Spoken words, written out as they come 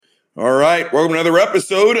All right, welcome to another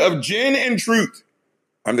episode of Gin and Truth.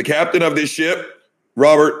 I'm the captain of this ship,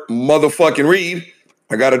 Robert motherfucking Reed.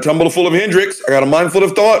 I got a tumbler full of Hendrix. I got a mind full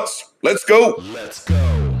of thoughts. Let's go. Let's go.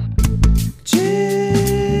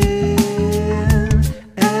 Gin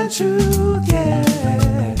and Truth,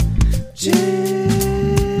 yeah. Gin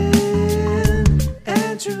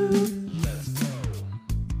and Truth.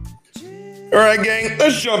 All right, gang,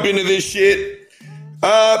 let's jump into this shit.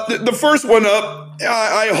 The first one up,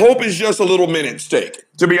 I hope is just a little minute steak,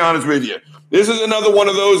 to be honest with you. This is another one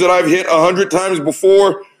of those that I've hit 100 times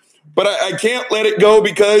before, but I can't let it go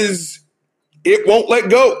because it won't let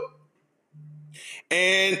go.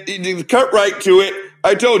 And to cut right to it,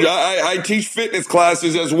 I told you, I teach fitness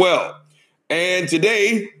classes as well. And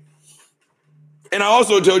today, and I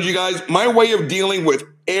also told you guys, my way of dealing with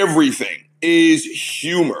everything is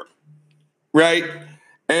humor, right?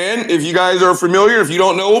 And if you guys are familiar, if you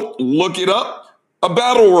don't know, look it up. A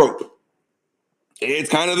battle rope. It's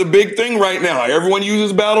kind of the big thing right now. Everyone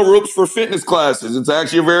uses battle ropes for fitness classes. It's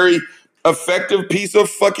actually a very effective piece of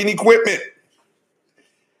fucking equipment.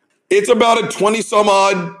 It's about a 20 some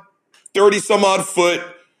odd, 30 some odd foot,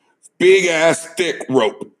 big ass thick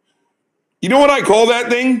rope. You know what I call that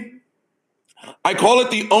thing? I call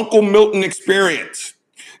it the Uncle Milton experience.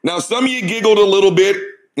 Now, some of you giggled a little bit.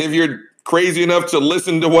 If you're crazy enough to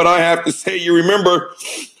listen to what I have to say, you remember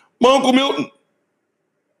my Uncle Milton.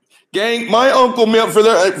 Gang, my Uncle Milton, for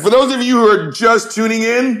those of you who are just tuning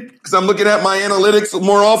in, because I'm looking at my analytics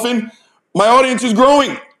more often, my audience is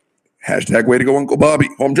growing. Hashtag way to go, Uncle Bobby.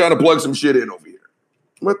 Oh, I'm trying to plug some shit in over here.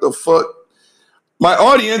 What the fuck? My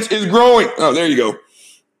audience is growing. Oh, there you go.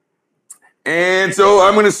 And so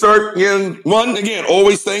I'm going to start in one. Again,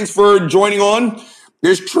 always thanks for joining on.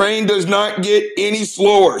 This train does not get any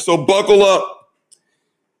slower, so buckle up.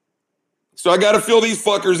 So I got to fill these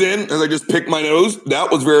fuckers in as I just picked my nose. That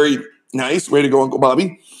was very nice. Way to go, Uncle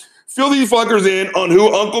Bobby. Fill these fuckers in on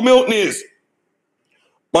who Uncle Milton is.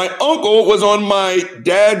 My uncle was on my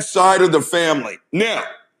dad's side of the family. Now,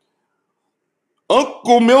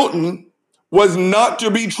 Uncle Milton was not to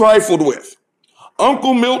be trifled with.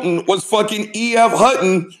 Uncle Milton was fucking E.F.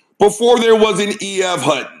 Hutton before there was an E.F.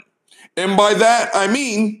 Hutton. And by that, I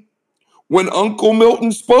mean, when Uncle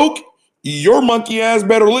Milton spoke, your monkey ass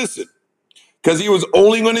better listen. Because he was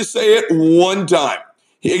only going to say it one time.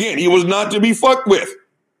 He was not to be fucked with.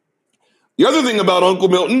 The other thing about Uncle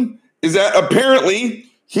Milton is that apparently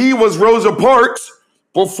he was Rosa Parks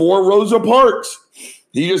before Rosa Parks.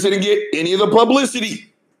 He just didn't get any of the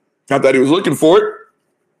publicity. Not that he was looking for it.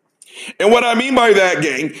 And what I mean by that,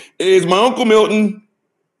 gang, is my Uncle Milton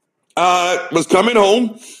was coming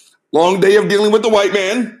home, long day of dealing with the white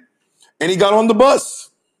man, and he got on the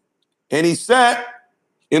bus. And he sat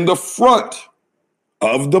in the front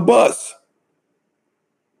of the bus.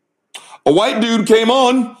 A white dude came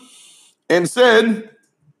on and said,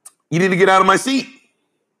 "You need to get out of my seat."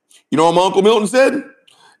 You know what my Uncle Milton said?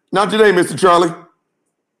 "Not today, Mr. Charlie."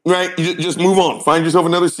 Right? You just move on. Find yourself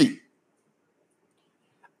another seat.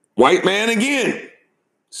 White man again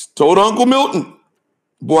told Uncle Milton,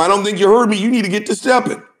 "Boy, I don't think you heard me. You need to get to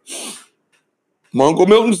stepping." My Uncle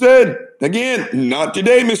Milton said, again, "Not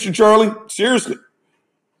today, Mr. Charlie. Seriously."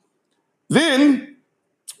 Then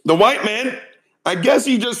the white man, I guess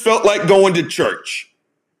he just felt like going to church.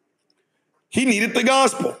 He needed the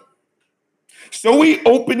gospel. So he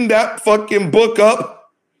opened that fucking book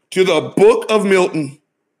up to the book of Milton.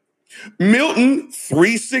 Milton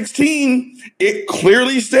 3:16, it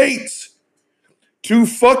clearly states, "To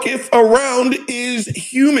fucketh around is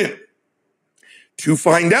human. To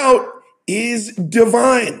find out is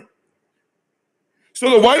divine." So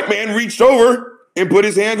the white man reached over and put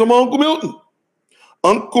his hands on my Uncle Milton.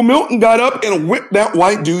 Uncle Milton got up and whipped that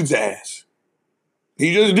white dude's ass.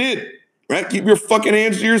 He just did. Right? Keep your fucking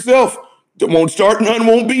hands to yourself. Won't start none,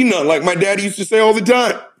 won't be none, like my dad used to say all the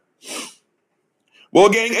time. Well,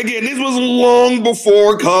 gang, again, this was long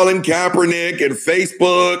before Colin Kaepernick and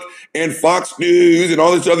Facebook and Fox News and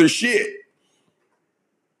all this other shit.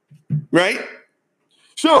 Right?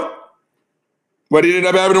 So, what ended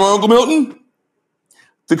up happening to my Uncle Milton?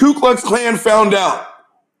 The Ku Klux Klan found out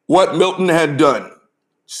what Milton had done.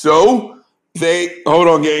 So they, hold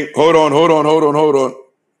on, gang. Hold on.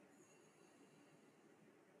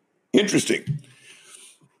 Interesting.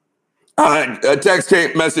 A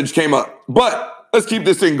message came up. But let's keep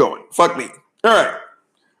this thing going. Fuck me. All right.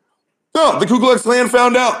 No, the Ku Klux Klan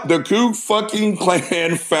found out. The Ku fucking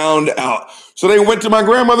Klan found out. So they went to my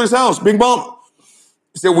grandmother's house, Big Mama.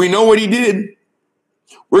 Said, "We know what he did.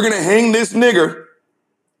 We're going to hang this nigger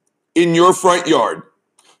in your front yard."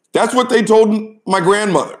 That's what they told my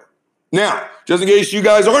grandmother. Now, just in case you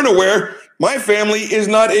guys aren't aware, my family is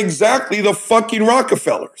not exactly the fucking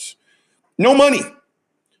Rockefellers. No money.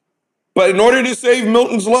 But in order to save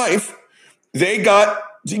Milton's life, they got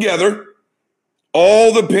together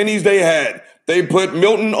all the pennies they had. They put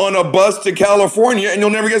Milton on a bus to California, and you'll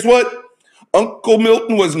never guess what? Uncle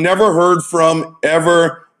Milton was never heard from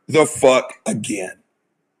ever the fuck again.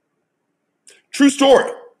 True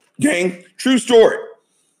story, gang. True story.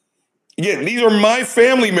 Again, these are my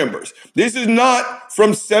family members. This is not from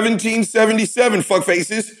 1777,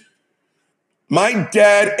 fuckfaces. My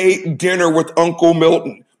dad ate dinner with Uncle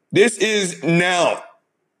Milton. This is now.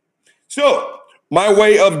 So, my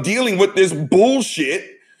way of dealing with this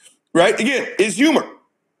bullshit, right, again, is humor.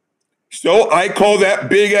 So, I call that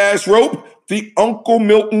big ass rope the Uncle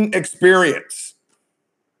Milton experience,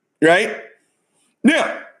 right?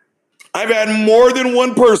 Now, I've had more than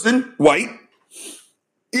one person, white,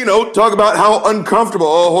 talk about how uncomfortable.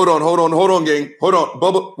 Oh, hold on, gang. Hold on.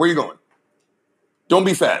 Bubba, where you going? Don't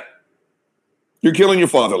be fat. You're killing your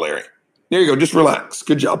father, Larry. There you go. Just relax.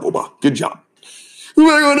 Good job, Bubba. Good job. Who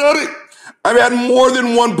am I going to do it? I've had more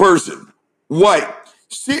than one person, white,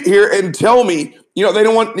 sit here and tell me,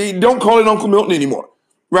 they don't call it Uncle Milton anymore,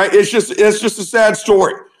 right? It's just a sad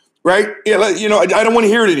story, right? I don't want to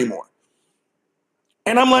hear it anymore.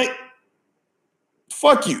 And I'm like,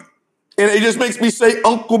 fuck you. And it just makes me say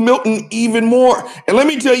Uncle Milton even more. And let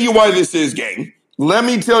me tell you why this is, gang. Let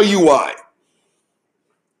me tell you why.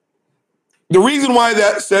 The reason why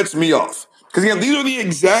that sets me off, because again, these are the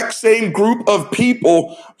exact same group of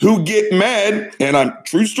people who get mad, and I'm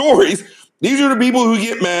true stories. These are the people who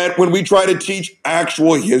get mad when we try to teach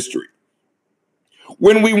actual history.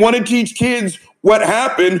 When we want to teach kids what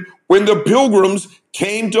happened when the Pilgrims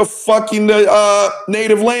came to fucking the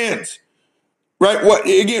native lands. Right?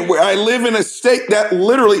 I live in a state that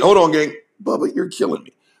literally, hold on, gang. Bubba, you're killing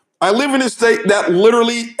me. I live in a state that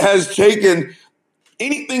literally has taken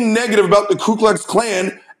anything negative about the Ku Klux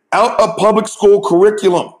Klan out of public school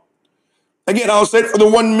curriculum. Again, I'll say it for the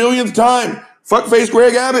 1 millionth time. Fuckface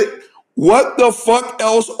Greg Abbott. What the fuck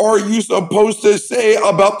else are you supposed to say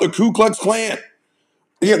about the Ku Klux Klan?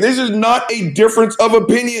 Again, this is not a difference of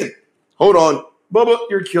opinion. Hold on. Bubba,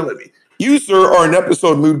 you're killing me. You, sir, are an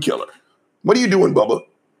episode mood killer. What are you doing, Bubba?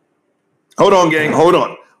 Hold on, gang. Hold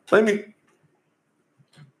on. Let me.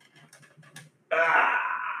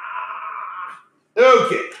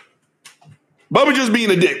 Okay. Bubba just being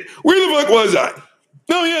a dick. Where the fuck was I?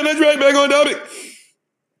 Oh, yeah, that's right. Back on topic.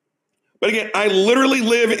 But again, I literally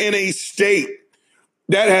live in a state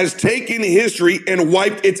that has taken history and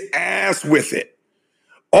wiped its ass with it.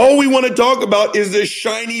 All we want to talk about is the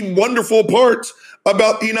shiny, wonderful parts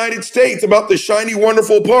about the United States, about the shiny,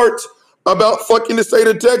 wonderful parts about fucking the state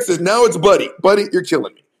of Texas. Now it's Buddy. Buddy, you're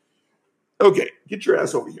killing me. Okay, get your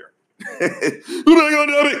ass over here.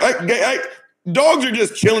 Dogs are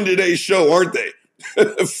just killing today's show, aren't they?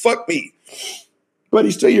 Fuck me.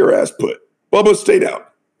 Buddy, stay your ass put. Bubba, stay down.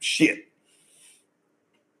 Shit.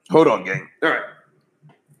 Hold on, gang. All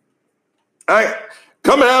right.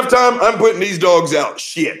 Come halftime, I'm putting these dogs out.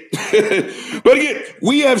 Shit. But again,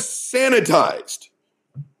 we have sanitized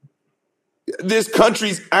this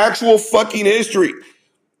country's actual fucking history.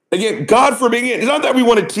 Again, God forbid, it's not that we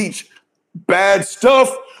want to teach bad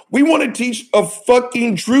stuff. We want to teach a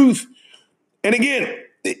fucking truth. And again,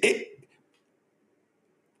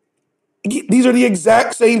 these are the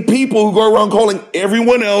exact same people who go around calling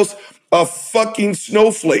everyone else a fucking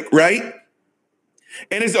snowflake, right?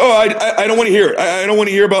 And it's, I don't want to hear it. I don't want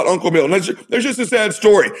to hear about Uncle Milton. That's just a sad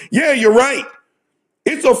story. Yeah, you're right.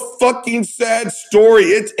 It's a fucking sad story.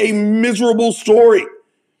 It's a miserable story.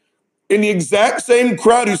 And the exact same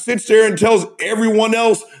crowd who sits there and tells everyone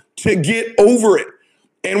else to get over it.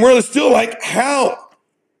 And we're still like, how?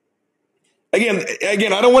 Again, I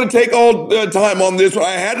don't want to take all the time on this, but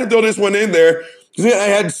I had to throw this one in there because I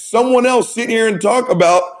had someone else sit here and talk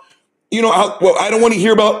about, I don't want to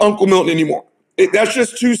hear about Uncle Milton anymore. That's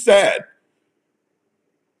just too sad.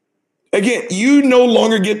 Again, you no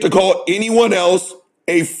longer get to call anyone else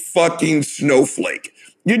a fucking snowflake.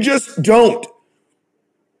 You just don't.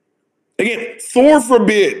 Again, Thor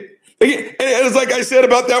forbid. Again, and it's like I said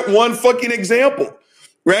about that one fucking example,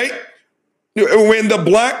 right? When the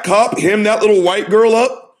black cop hemmed that little white girl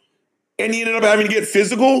up and he ended up having to get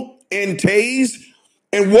physical and tased.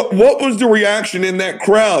 And what was the reaction in that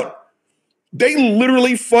crowd? They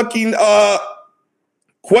literally fucking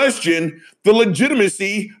question the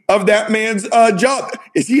legitimacy of that man's job.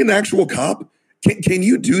 Is he an actual cop? Can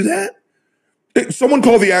you do that? Someone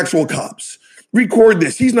call the actual cops. Record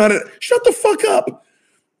this. He's not shut the fuck up.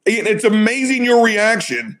 It's amazing your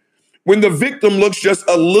reaction when the victim looks just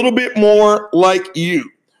a little bit more like you,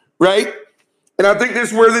 right? And I think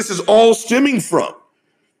this is where this is all stemming from.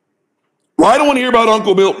 Well, I don't want to hear about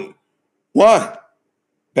Uncle Milton. Why?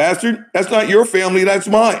 Bastard, that's not your family, that's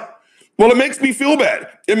mine. Well, it makes me feel bad.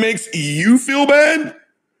 It makes you feel bad?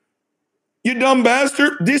 You dumb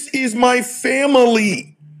bastard. This is my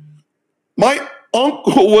family. My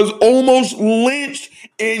uncle was almost lynched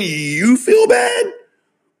and you feel bad?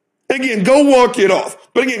 Again, go walk it off.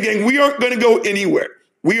 But again, gang, we aren't going to go anywhere.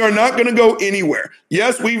 We are not going to go anywhere.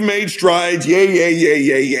 Yes, we've made strides. Yay, yay, yay,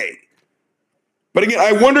 yay, yay. But again,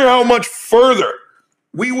 I wonder how much further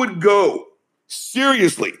we would go,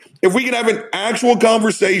 seriously, if we could have an actual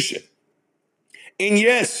conversation. And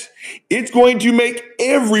yes, it's going to make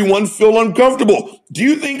everyone feel uncomfortable. Do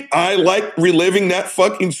you think I like reliving that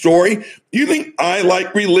fucking story? Do you think I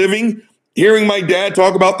like reliving hearing my dad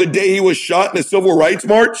talk about the day he was shot in a civil rights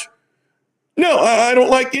march? No, I don't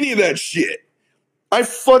like any of that shit. I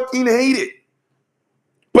fucking hate it.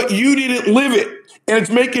 But you didn't live it. And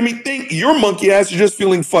it's making me think your monkey ass is just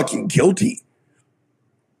feeling fucking guilty.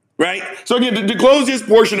 Right? So again, to close this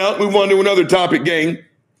portion out, move on to another topic, gang.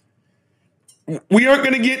 We aren't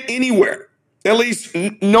going to get anywhere, at least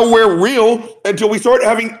nowhere real, until we start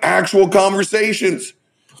having actual conversations.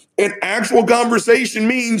 And actual conversation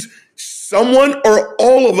means someone or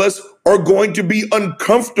all of us are going to be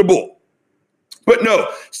uncomfortable. But no,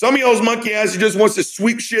 some of y'all's monkey ass just wants to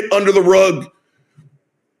sweep shit under the rug.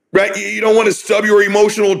 Right? You don't want to stub your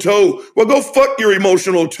emotional toe. Well, go fuck your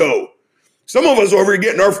emotional toe. Some of us over here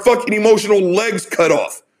getting our fucking emotional legs cut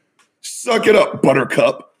off. Suck it up,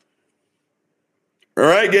 buttercup. All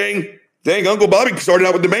right, gang. Dang, Uncle Bobby started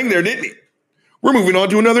out with the bang there, didn't he? We're moving on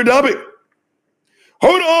to another topic.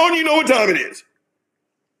 Hold on, you know what time it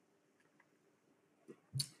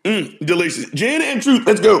is. Delicious. Gin and truth,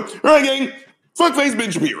 let's go. All right, gang. Fuckface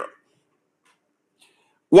Ben Shapiro.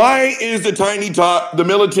 Why is the tiny tot, the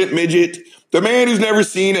militant midget, the man who's never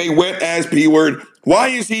seen a wet-ass P-word, why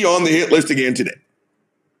is he on the hit list again today?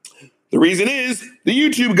 The reason is the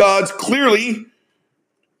YouTube gods clearly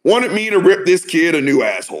wanted me to rip this kid a new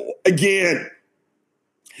asshole again.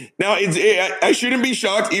 Now, I shouldn't be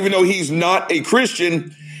shocked, even though he's not a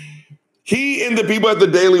Christian. He and the people at the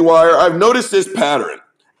Daily Wire, I've noticed this pattern,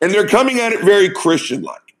 and they're coming at it very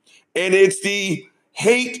Christian-like. And it's the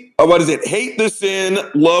hate the sin,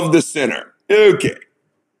 love the sinner. Okay.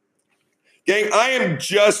 Gang, I am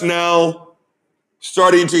just now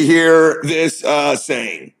starting to hear this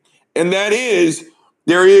saying, and that is,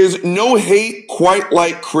 there is no hate quite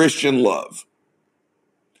like Christian love.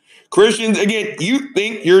 Christians, again, you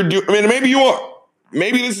think you're doing, maybe you are.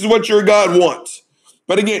 Maybe this is what your God wants.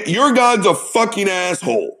 But again, your God's a fucking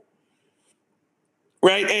asshole.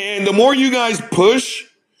 Right? And the more you guys push,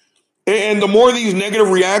 and the more these negative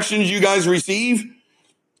reactions you guys receive,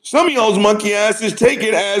 some of y'all's monkey asses take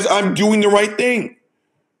it as I'm doing the right thing.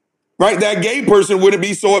 Right? That gay person wouldn't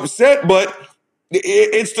be so upset, but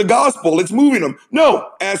it's the gospel. It's moving them. No,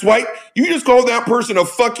 ass white, you just called that person a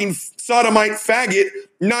fucking sodomite faggot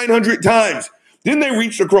 900 times. Then they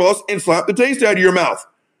reached across and slapped the taste out of your mouth.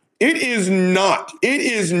 It is not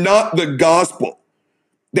the gospel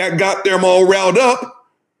that got them all riled up.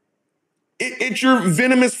 It's your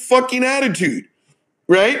venomous fucking attitude,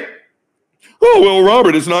 right? Oh, well,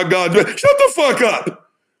 Robert, it's not God's best. Shut the fuck up.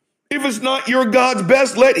 If it's not your God's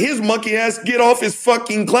best, let his monkey ass get off his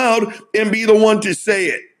fucking cloud and be the one to say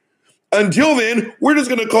it. Until then, we're just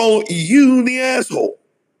going to call you the asshole.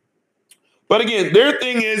 But again, their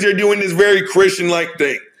thing is they're doing this very Christian-like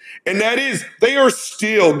thing. And that is, they are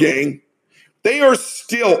still, gang, they are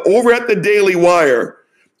still over at the Daily Wire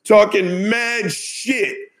talking mad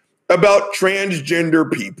shit about transgender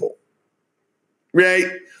people, right?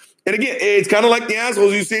 And again, it's kind of like the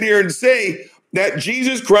assholes who sit here and say that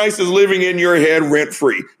Jesus Christ is living in your head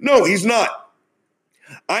rent-free. No, he's not.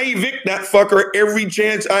 I evict that fucker every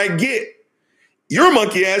chance I get. Your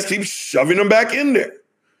monkey ass keeps shoving him back in there,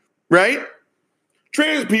 right?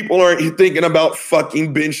 Trans people aren't thinking about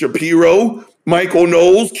fucking Ben Shapiro, Michael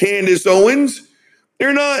Knowles, Candace Owens.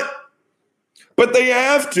 They're not. But they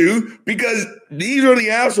have to, because these are the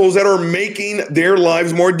assholes that are making their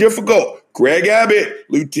lives more difficult. Greg Abbott,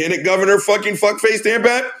 Lieutenant Governor fucking fuckface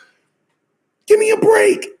Tampak. Give me a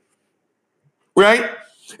break. Right?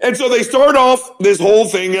 And so they start off this whole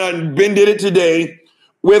thing, and Ben did it today,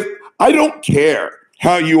 with, I don't care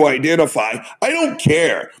how you identify. I don't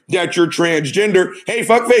care that you're transgender. Hey,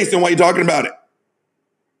 fuckface, then why are you talking about it?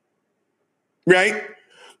 Right?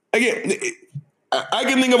 Again, I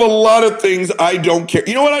can think of a lot of things I don't care.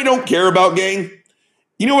 You know what I don't care about, gang?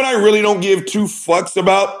 You know what I really don't give two fucks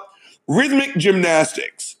about? Rhythmic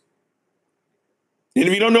gymnastics. And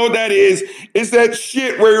if you don't know what that is, it's that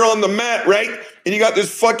shit where you're on the mat, right? And you got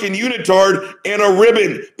this fucking unitard and a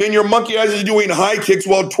ribbon. And your monkey ass is doing high kicks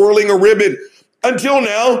while twirling a ribbon. Until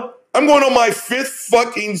now, I'm going on my 5th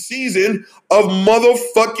fucking season of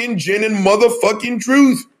motherfucking gin and motherfucking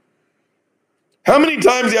truth. How many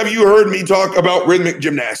times have you heard me talk about rhythmic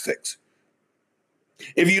gymnastics?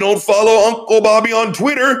 If you don't follow Uncle Bobby on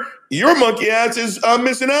Twitter, your monkey ass is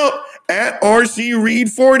missing out at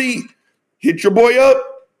RCReed40. Hit your boy up.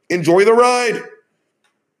 Enjoy the ride.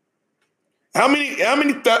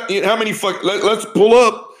 Let's pull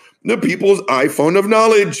up the people's iPhone of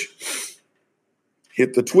knowledge.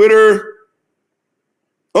 Hit the Twitter.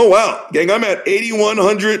 Oh, wow. Gang, I'm at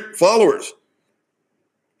 8,100 followers.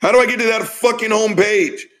 How do I get to that fucking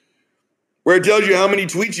homepage where it tells you how many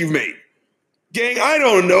tweets you've made? Gang, I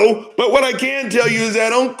don't know, but what I can tell you is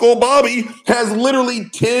that Uncle Bobby has literally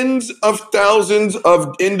tens of thousands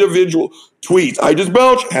of individual tweets. I just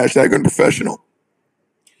belch, #unprofessional.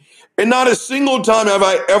 And not a single time have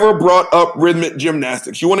I ever brought up rhythmic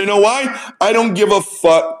gymnastics. You want to know why? I don't give a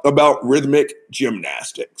fuck about rhythmic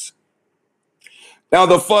gymnastics. Now,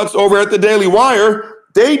 the fucks over at the Daily Wire,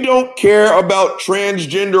 they don't care about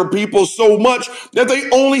transgender people so much that they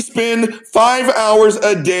only spend 5 hours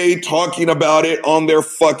a day talking about it on their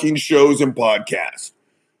fucking shows and podcasts.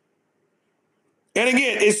 And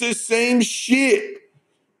again, it's the same shit.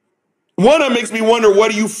 One, that makes me wonder,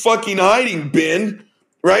 what are you fucking hiding, Ben?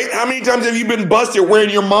 Right? How many times have you been busted wearing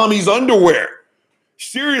your mommy's underwear?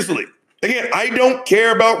 Seriously. Again, I don't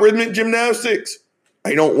care about rhythmic gymnastics.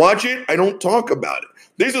 I don't watch it. I don't talk about it.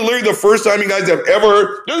 This is literally the first time you guys have ever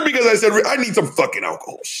heard, just because I said, I need some fucking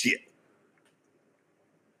alcohol. Shit.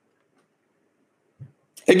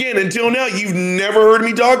 Again, until now, you've never heard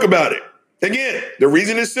me talk about it. Again, the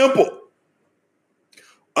reason is simple.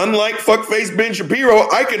 Unlike fuckface Ben Shapiro,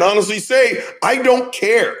 I can honestly say I don't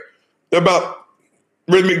care about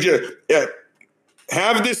rhythmic gym. Yeah.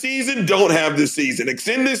 Have this season, don't have this season.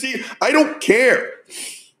 Extend this season. I don't care.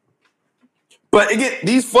 But again,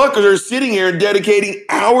 these fuckers are sitting here and dedicating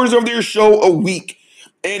hours of their show a week.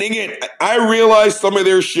 And again, I realize some of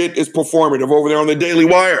their shit is performative over there on the Daily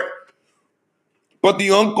Wire. But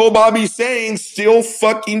the Uncle Bobby saying still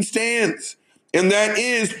fucking stands. And that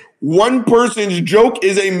is, one person's joke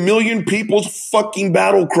is a million people's fucking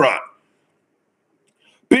battle cry.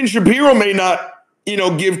 Ben Shapiro may not,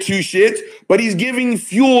 give two shits, but he's giving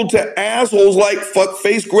fuel to assholes like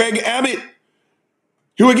fuckface Greg Abbott.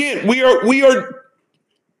 Who again,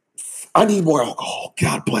 I need more alcohol.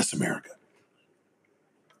 God bless America.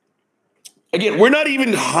 Again, we're not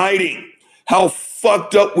even hiding how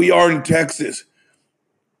fucked up we are in Texas.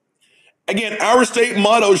 Again, our state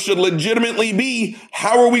motto should legitimately be,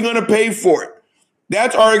 how are we going to pay for it?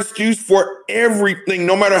 That's our excuse for everything,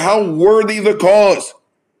 no matter how worthy the cause.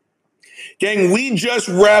 Gang, we just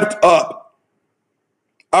wrapped up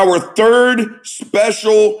our 3rd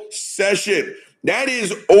special session. That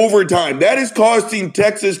is overtime. That is costing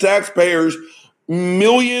Texas taxpayers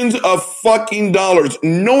millions of fucking dollars.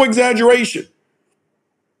 No exaggeration.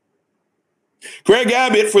 Greg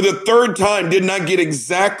Abbott, for the 3rd time, did not get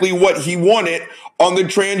exactly what he wanted on the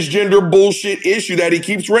transgender bullshit issue that he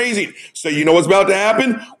keeps raising. So you know what's about to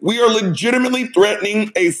happen? We are legitimately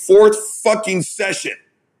threatening a 4th fucking session.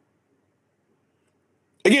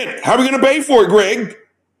 Again, how are we going to pay for it, Greg?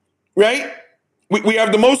 Right? We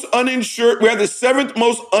have the most uninsured, we have the 7th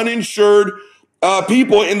most uninsured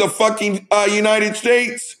people in the fucking United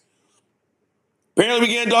States. Apparently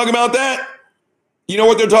we can't talk about that. You know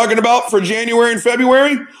what they're talking about for January and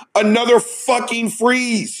February? Another fucking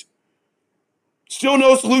freeze. Still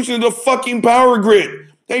no solution to the fucking power grid.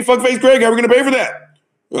 Hey, fuckface Greg, how are we going to pay for that?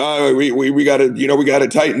 We got to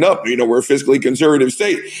tighten up. We're a fiscally conservative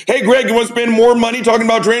state. Hey, Greg, you want to spend more money talking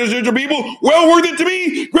about transgender people? Well, worth it to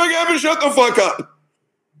me. Greg Abbott, shut the fuck up.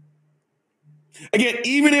 Again,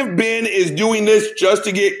 even if Ben is doing this just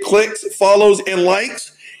to get clicks, follows, and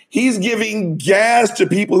likes, he's giving gas to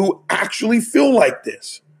people who actually feel like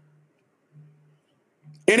this.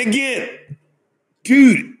 And again,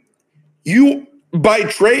 dude, by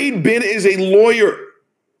trade, Ben is a lawyer.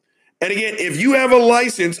 And again, if you have a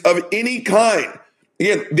license of any kind,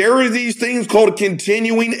 again, there are these things called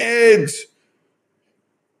continuing eds.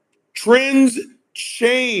 Trends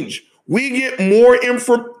change. We get more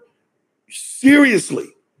information. Seriously,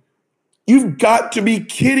 you've got to be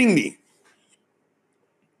kidding me.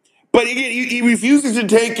 But again, he refuses to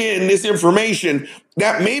take in this information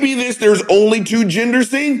that maybe there's only 2 genders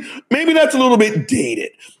thing. Maybe that's a little bit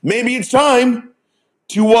dated. Maybe it's time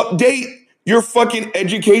to update your fucking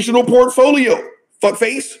educational portfolio,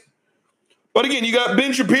 fuckface. But again, you got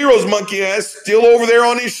Ben Shapiro's monkey ass still over there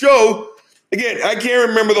on his show. Again, I can't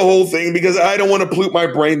remember the whole thing because I don't want to pollute my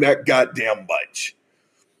brain that goddamn much.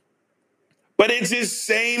 But it's his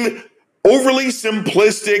same overly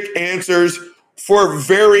simplistic answers for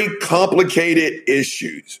very complicated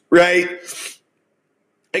issues, right?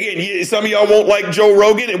 Again, some of y'all won't like Joe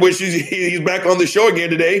Rogan, which he's back on the show again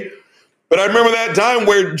today. But I remember that time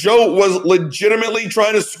where Joe was legitimately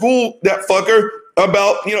trying to school that fucker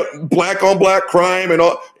about, black on black crime and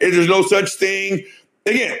all. And there's no such thing.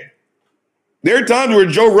 Again, there are times where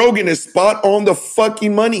Joe Rogan is spot on the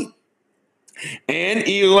fucking money. And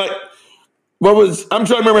he's like, I'm trying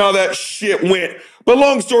to remember how that shit went. But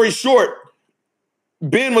long story short,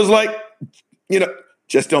 Ben was like,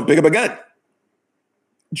 just don't pick up a gun.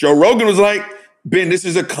 Joe Rogan was like, Ben, this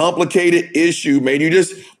is a complicated issue, man.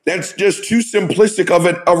 That's just too simplistic of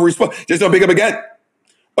a response. Just don't pick up a gun.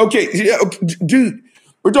 Okay, dude,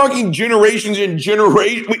 we're talking generations and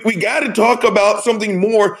generations. We got to talk about something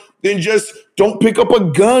more than just don't pick up a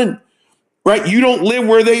gun, right? You don't live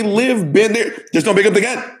where they live, Ben. Just don't pick up the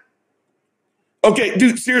gun. Okay,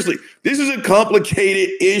 dude, seriously, this is a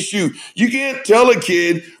complicated issue. You can't tell a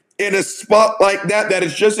kid in a spot like that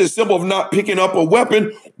it's just as simple of not picking up a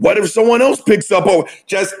weapon. What if someone else picks up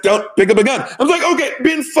just don't pick up a gun? I was like, okay,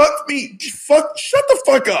 Ben, shut the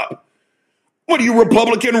fuck up. What are you,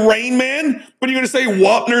 Republican Rain Man? What are you going to say,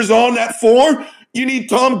 Wapner's on that for? You need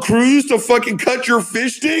Tom Cruise to fucking cut your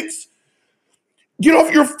fish sticks? Get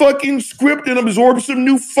off your fucking script and absorb some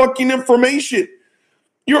new fucking information.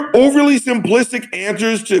 Your overly simplistic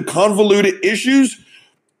answers to convoluted issues,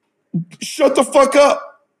 shut the fuck up.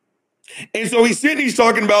 And so he's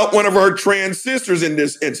talking about one of our trans sisters in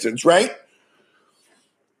this instance, right?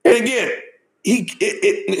 And again,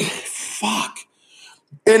 fuck.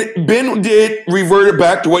 And Ben did revert it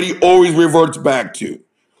back to what he always reverts back to,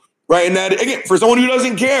 right? And that, again, for someone who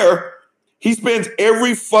doesn't care, he spends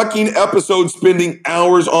every fucking episode spending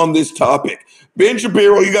hours on this topic. Ben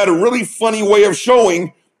Shapiro, you got a really funny way of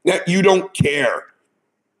showing that you don't care.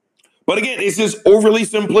 But again, it's this overly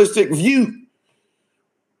simplistic view.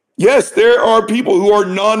 Yes, there are people who are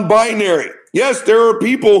non-binary. Yes, there are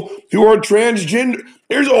people who are transgender.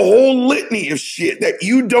 There's a whole litany of shit that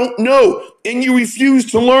you don't know and you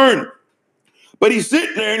refuse to learn. But he's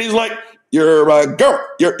sitting there and he's like, you're a girl.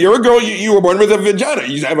 You're a girl. You were born with a vagina.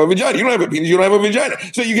 You have a vagina. You don't have a penis. You don't have a vagina.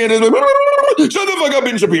 So you can't just shut the fuck up,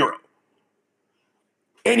 Ben Shapiro.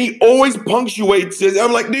 And he always punctuates it.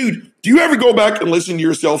 I'm like, dude, do you ever go back and listen to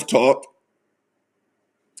yourself talk?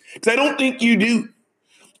 Because I don't think you do.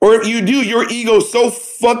 Or if you do, your ego's so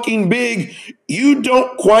fucking big, you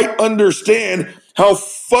don't quite understand how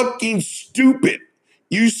fucking stupid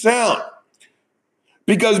you sound.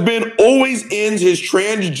 Because Ben always ends his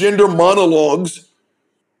transgender monologues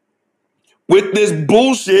with this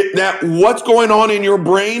bullshit that what's going on in your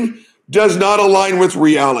brain does not align with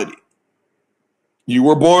reality. You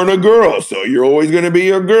were born a girl, so you're always going to be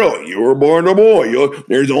a girl. You were born a boy.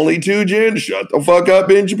 There's only two genders. Shut the fuck up,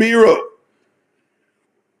 Ben Shapiro.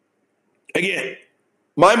 Again,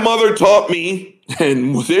 my mother taught me,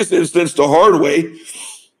 and with this instance the hard way,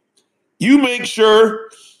 you make sure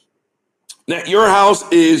that your house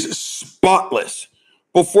is spotless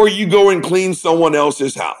before you go and clean someone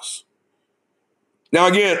else's house. Now,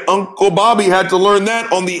 again, Uncle Bobby had to learn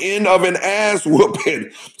that on the end of an ass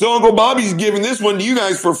whooping. So Uncle Bobby's giving this one to you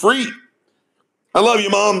guys for free. I love you,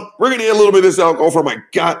 Mom. We're going to get a little bit of this alcohol for my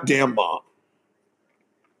goddamn mom.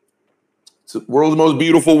 It's the world's most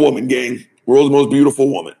beautiful woman, gang. World's most beautiful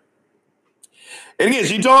woman. And again,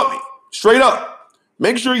 she taught me, straight up,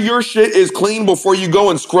 make sure your shit is clean before you go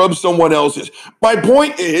and scrub someone else's. My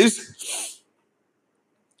point is,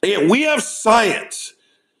 again, we have science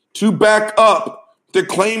to back up the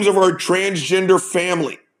claims of our transgender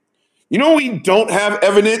family. You know we don't have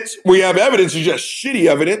evidence? We have evidence, it's just shitty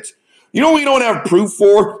evidence. You know we don't have proof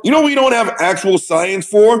for? You know we don't have actual science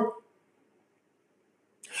for?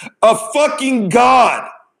 A fucking God.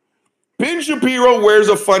 Ben Shapiro wears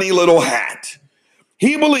a funny little hat.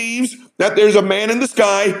 He believes that there's a man in the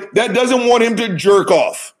sky that doesn't want him to jerk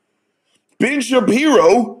off. Ben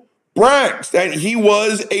Shapiro brags that he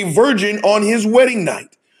was a virgin on his wedding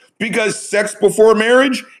night because sex before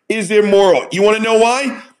marriage is immoral. You want to know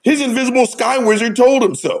why? His invisible sky wizard told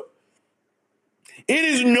him so. It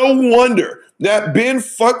is no wonder that Ben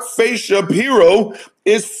Fuckface Shapiro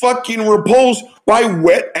is fucking repulsed by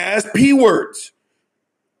wet-ass P-words.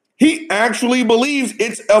 He actually believes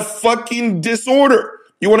it's a fucking disorder.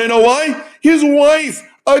 You want to know why? His wife,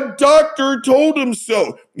 a doctor, told him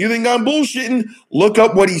so. You think I'm bullshitting? Look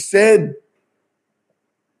up what he said.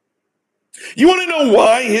 You want to know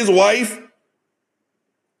why his wife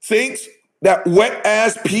thinks that wet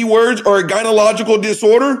ass P words are a gynecological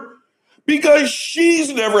disorder? Because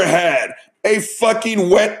she's never had a fucking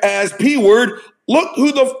wet ass P word. Look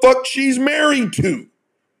who the fuck she's married to.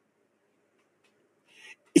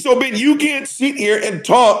 So, Ben, you can't sit here and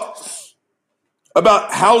talk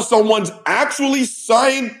about how someone's actually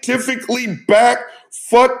scientifically backed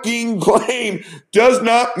fucking claim does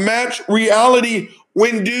not match reality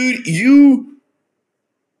when, dude, you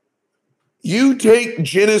take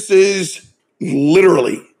Genesis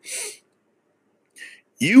literally.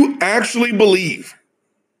 You actually believe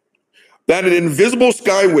that an invisible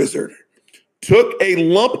sky wizard took a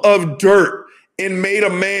lump of dirt and made a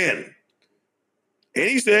man. And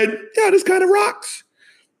he said, yeah, this kind of rocks.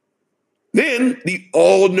 Then the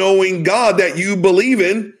all-knowing God that you believe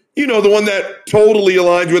in, you know, the one that totally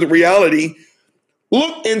aligns with reality,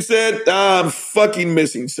 looked and said, I'm fucking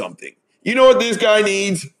missing something. You know what this guy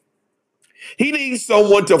needs? He needs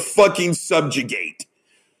someone to fucking subjugate.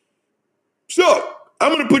 So,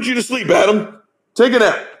 I'm going to put you to sleep, Adam. Take a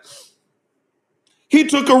nap. He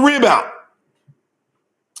took a rib out.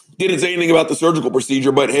 Didn't say anything about the surgical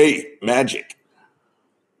procedure, but hey, magic.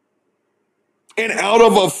 And out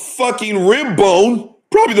of a fucking rib bone,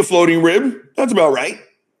 probably the floating rib, that's about right,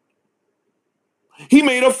 he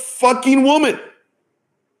made a fucking woman.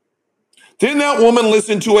 Then that woman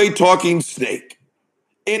listened to a talking snake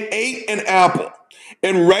and ate an apple.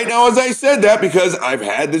 And right now, as I said that, because I've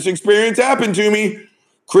had this experience happen to me,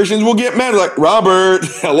 Christians will get mad. Like, Robert,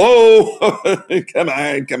 hello. Come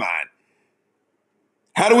on.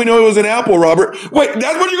 How do we know it was an apple, Robert? Wait,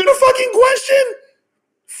 that's what you're going to fucking question?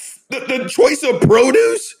 The choice of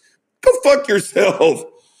produce? Go fuck yourself,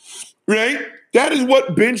 right? That is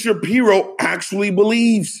what Ben Shapiro actually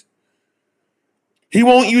believes. He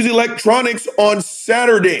won't use electronics on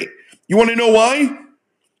Saturday. You want to know why?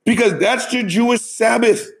 Because that's the Jewish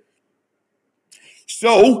Sabbath.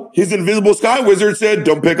 So his invisible sky wizard said,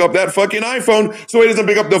 don't pick up that fucking iPhone. So he doesn't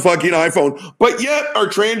pick up the fucking iPhone. But yet our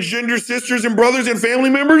transgender sisters and brothers and family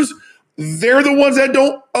members, they're the ones that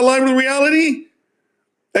don't align with reality.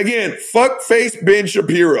 Again, fuck face Ben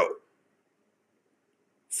Shapiro.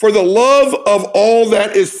 For the love of all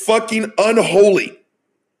that is fucking unholy,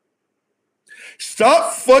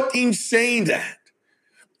 stop fucking saying that.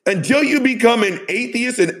 Until you become an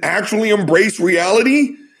atheist and actually embrace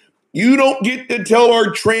reality, you don't get to tell our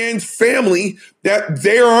trans family that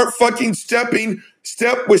they aren't fucking stepping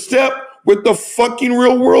step with the fucking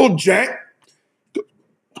real world, Jack.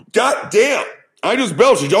 God damn. I just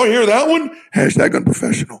belched. Did y'all hear that one? Hashtag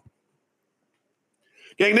unprofessional.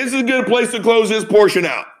 Gang, this is a good place to close this portion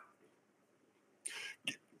out.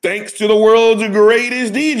 Thanks to the world's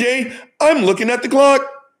greatest DJ, I'm looking at the clock.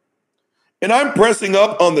 And I'm pressing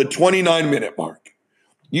up on the 29-minute mark.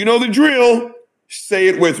 You know the drill. Say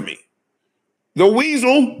it with me. The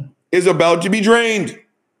weasel is about to be drained.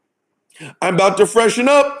 I'm about to freshen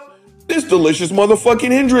up this delicious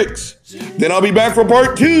motherfucking Hendrix. Then I'll be back for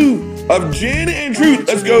part 2 of Gin and Truth.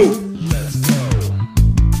 Let's go.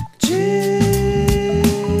 Gin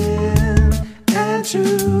and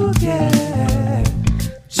Truth, yeah.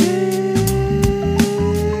 Gin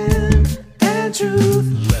and Truth.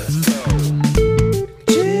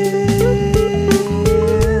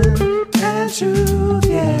 Truth,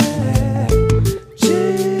 yeah.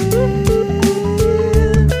 Gin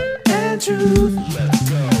and Truth. Let's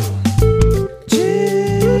go.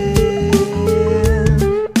 Gin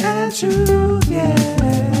and Truth, yeah.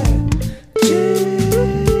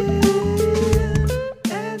 Gin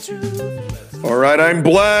and Truth. All right, I'm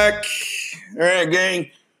black. All right,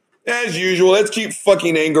 gang. As usual, let's keep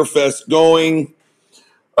fucking Anger Fest going.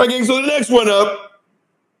 All right, gang, so the next one up,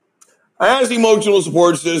 I asked Emotional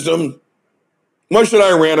Support System, what should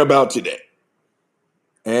I rant about today?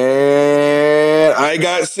 And I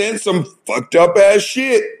got sent some fucked up ass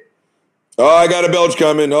shit. Oh, I got a belch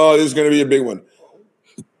coming. Oh, this is going to be a big one.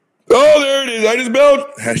 Oh, there it is. I just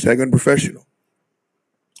belched. Hashtag unprofessional.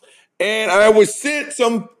 And I was sent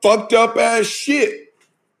some fucked up ass shit.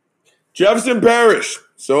 Jefferson Parish.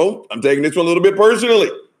 So I'm taking this one a little bit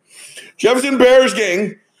personally. Jefferson Parish,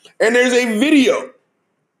 gang. And there's a video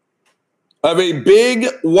of a big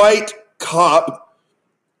white cop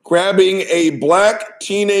grabbing a black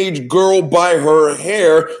teenage girl by her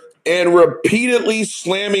hair and repeatedly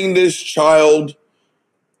slamming this child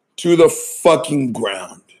to the fucking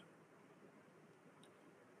ground.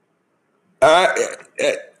 I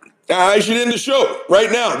should end the show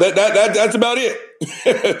right now. That's about it.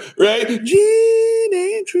 Right? Gin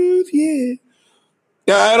and Truth, yeah.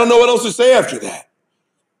 I don't know what else to say after that.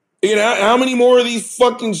 You know, how many more of these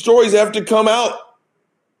fucking stories have to come out?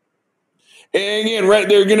 And again, right,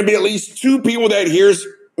 there are going to be at least two people that hears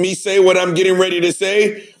me say what I'm getting ready to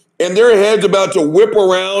say, and their head's about to whip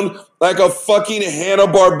around like a fucking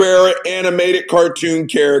Hanna-Barbera animated cartoon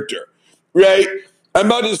character, right? I'm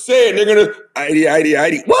about to say it, and they're going to,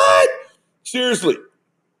 ID. What? Seriously.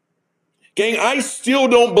 Gang, I still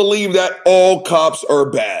don't believe that all cops are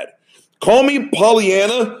bad. Call me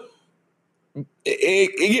Pollyanna.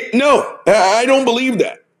 No, I don't believe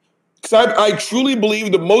that. Because I truly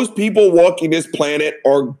believe that most people walking this planet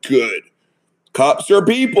are good. Cops are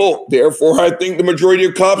people. Therefore, I think the majority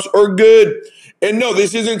of cops are good. And no,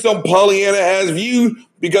 this isn't some Pollyanna-ass view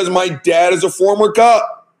because my dad is a former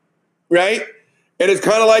cop, right? And it's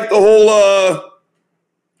kind of like the whole,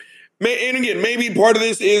 and again, maybe part of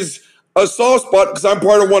this is a soft spot because I'm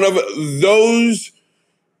part of one of those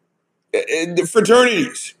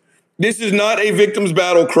fraternities. This is not a victim's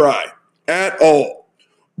battle cry at all.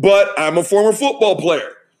 But I'm a former football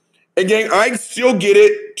player. And gang, I still get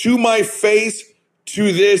it to my face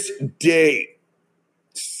to this day.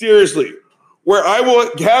 Seriously. Where I will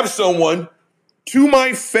have someone to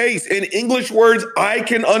my face in English words I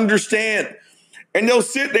can understand. And they'll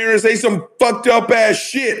sit there and say some fucked up ass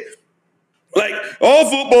shit. Like, all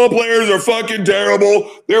football players are fucking terrible.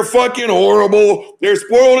 They're fucking horrible. They're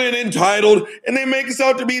spoiled and entitled. And they make us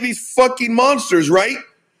out to be these fucking monsters, right?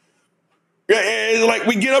 Like,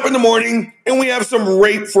 we get up in the morning and we have some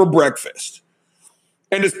rape for breakfast.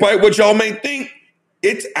 And despite what y'all may think,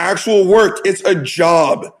 it's actual work. It's a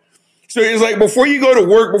job. So it's like, before you go to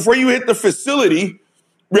work, before you hit the facility,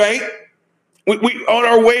 right? We on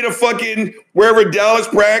our way to fucking wherever Dallas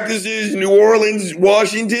practices, New Orleans,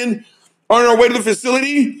 Washington, on our way to the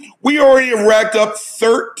facility, we already have racked up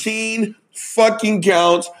 13 fucking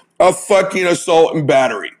counts of fucking assault and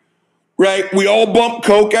battery. Right? We all bumped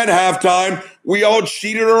coke at halftime. We all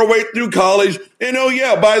cheated our way through college. And oh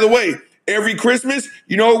yeah, by the way, every Christmas,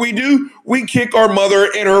 you know what we do? We kick our mother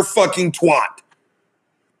in her fucking twat.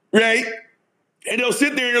 Right? And they'll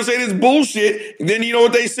sit there and they'll say this bullshit. And then you know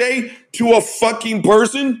what they say to a fucking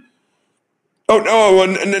person? Oh, no,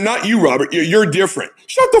 not you, Robert. You're different.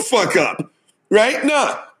 Shut the fuck up. Right?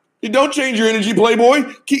 Nah. You don't change your energy,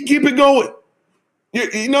 Playboy. Keep it going.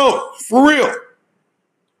 You know, for real.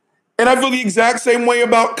 And I feel the exact same way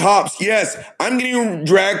about cops. Yes, I'm going to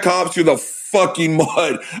drag cops through the fucking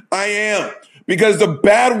mud. I am. Because the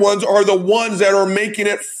bad ones are the ones that are making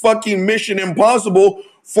it fucking mission impossible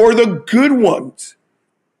for the good ones.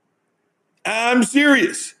 I'm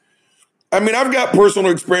serious. I mean, I've got personal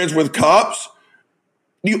experience with cops.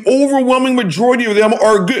 The overwhelming majority of them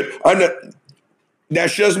are good.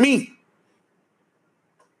 That's just me.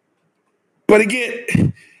 But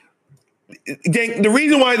again, the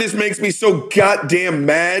reason why this makes me so goddamn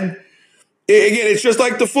mad, again, it's just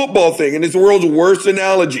like the football thing, and it's the world's worst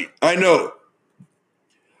analogy. I know.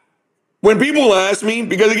 When people ask me,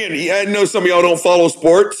 because again, I know some of y'all don't follow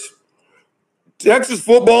sports, Texas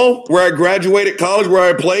football, where I graduated college, where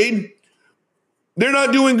I played, they're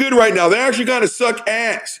not doing good right now. They actually kind of suck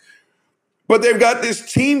ass. But they've got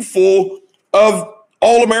this team full of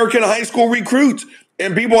all-American high school recruits.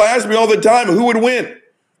 And people ask me all the time, who would win?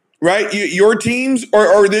 Right? Your teams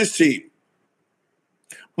or this team?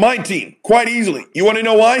 My team, quite easily. You want to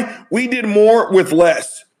know why? We did more with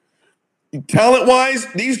less. Talent-wise,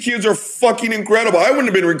 these kids are fucking incredible. I wouldn't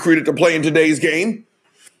have been recruited to play in today's game.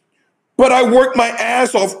 But I worked my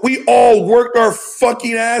ass off. We all worked our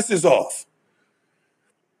fucking asses off.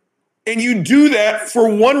 And you do that for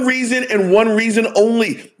one reason and one reason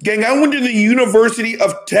only. Gang, I went to the University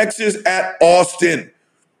of Texas at Austin.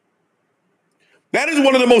 That is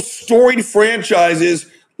one of the most storied franchises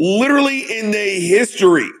literally in the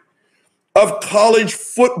history of college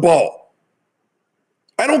football.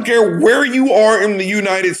 I don't care where you are in the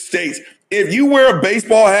United States. If you wear a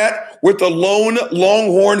baseball hat with the lone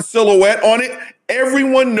Longhorn silhouette on it,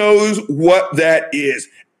 everyone knows what that is.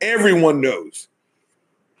 Everyone knows.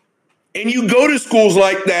 And you go to schools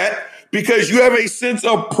like that because you have a sense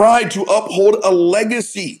of pride to uphold a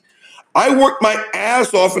legacy. I worked my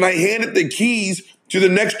ass off and I handed the keys to the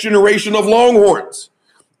next generation of Longhorns.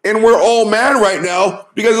 And we're all mad right now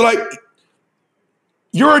because, like,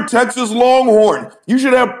 you're a Texas Longhorn. You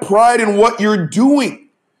should have pride in what you're doing.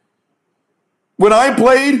 When I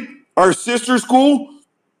played, our sister school,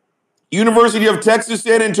 University of Texas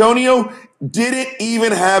San Antonio, didn't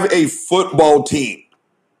even have a football team.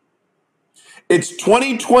 It's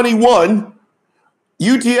 2021.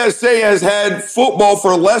 UTSA has had football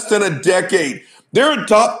for less than a decade. They're a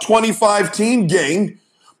top 25 team, gang.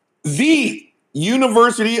 The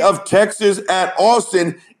University of Texas at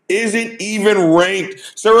Austin isn't even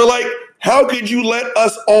ranked. So we're like, How could you let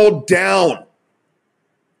us all down?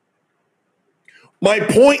 My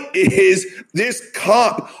point is this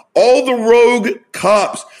cop, all the rogue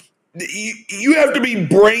cops, you have to be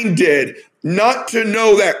brain dead not to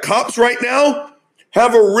know that cops right now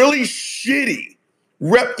have a really shitty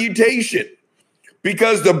reputation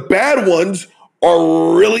because the bad ones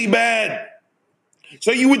are really bad.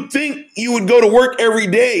 So you would think you would go to work every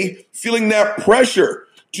day feeling that pressure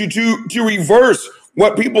to reverse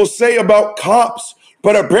what people say about cops.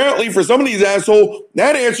 But apparently for some of these assholes,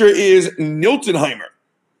 that answer is Niltonheimer,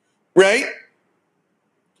 right?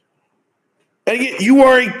 And again, you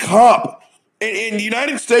are a cop. In the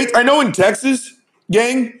United States, I know in Texas,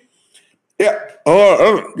 gang, yeah,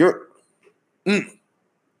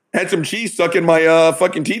 had some cheese stuck in my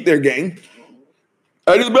fucking teeth there, gang.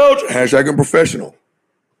 I just belch. Hashtag I'm professional.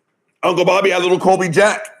 Uncle Bobby had a little Colby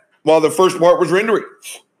Jack while the first part was rendering.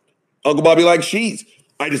 Uncle Bobby likes cheese.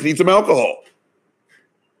 I just need some alcohol.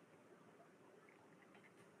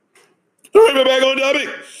 All right, back on topic.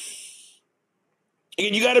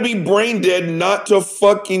 And you got to be brain dead not to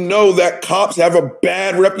fucking know that cops have a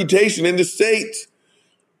bad reputation in the States.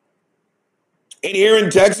 And here in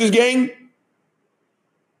Texas, gang,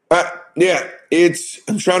 yeah,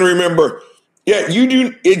 I'm trying to remember. Yeah,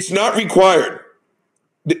 it's not required.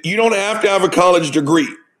 You don't have to have a college degree.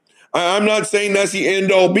 I'm not saying that's the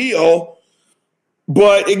end all be all,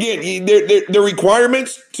 but again, the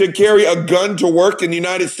requirements to carry a gun to work in the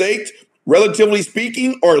United States, relatively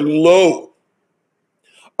speaking, are low.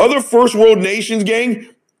 Other first world nations, gang,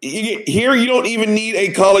 here you don't even need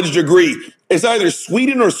a college degree. It's either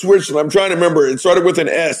Sweden or Switzerland. I'm trying to remember. It started with an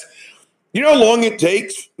S. You know how long it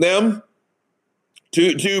takes them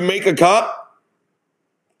to make a cop?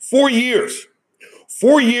 4 years.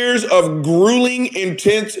 4 years of grueling,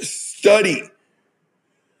 intense study,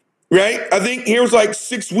 right? I think here was like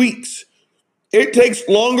 6 weeks. It takes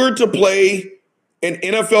longer to play an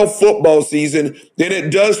NFL football season than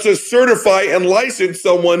it does to certify and license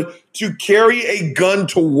someone to carry a gun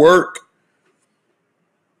to work,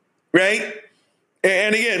 right?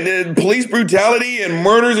 And again, the police brutality and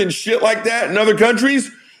murders and shit like that in other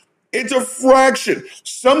countries, it's a fraction.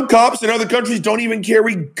 Some cops in other countries don't even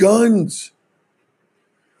carry guns.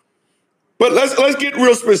 But let's get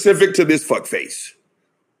real specific to this fuckface.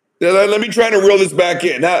 Let me try to reel this back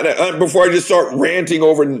in before I just start ranting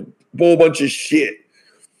over a whole bunch of shit.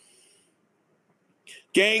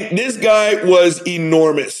 Gang, this guy was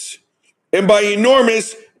enormous. And by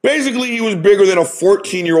enormous, basically he was bigger than a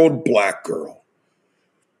 14-year-old black girl.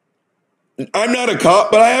 I'm not a cop,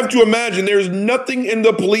 but I have to imagine there's nothing in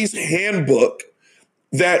the police handbook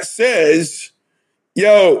that says,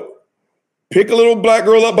 yo, pick a little black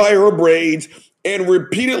girl up by her braids and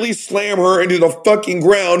repeatedly slam her into the fucking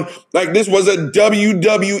ground like this was a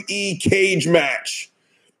WWE cage match.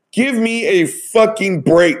 Give me a fucking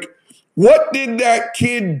break. What did that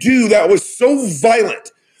kid do that was so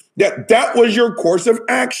violent that was your course of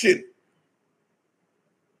action?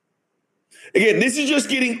 Again, this is just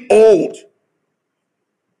getting old.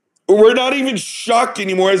 We're not even shocked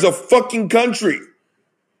anymore as a fucking country.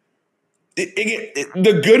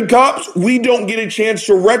 The good cops, we don't get a chance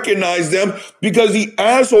to recognize them because the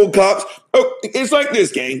asshole cops, it's like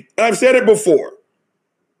this, gang. And I've said it before.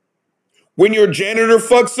 When your janitor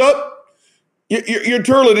fucks up, your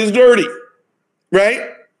toilet is dirty, right?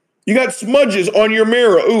 You got smudges on your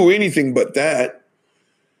mirror. Ooh, anything but that.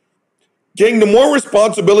 Gang, the more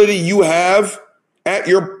responsibility you have at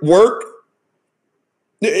your work,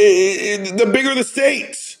 the bigger the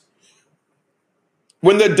stakes.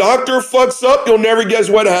 When the doctor fucks up, you'll never guess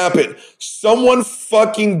what happened. Someone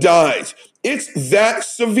fucking dies. It's that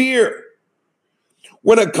severe.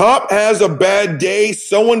 When a cop has a bad day,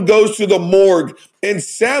 someone goes to the morgue, and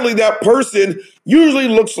sadly, that person usually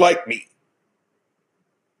looks like me.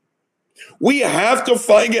 We have to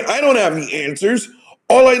find it. I don't have the answers.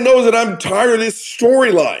 All I know is that I'm tired of this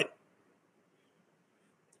storyline.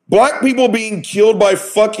 Black people being killed by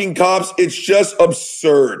fucking cops, it's just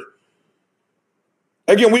absurd.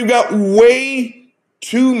 Again, we've got way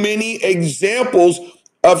too many examples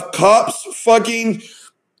of cops fucking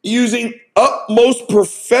using utmost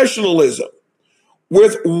professionalism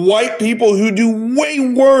with white people who do way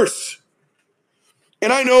worse.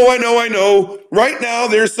 And I know. Right now,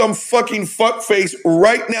 there's some fucking fuckface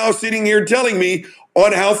right now sitting here telling me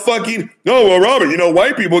on how fucking, no, well, Robert,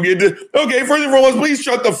 white people get to, okay, first and foremost, please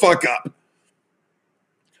shut the fuck up.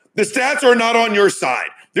 The stats are not on your side.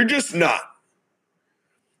 They're just not.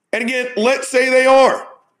 And again, let's say they are.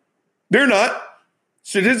 They're not.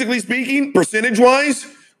 Statistically speaking, percentage-wise,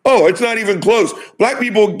 it's not even close. Black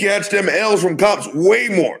people catch them L's from cops way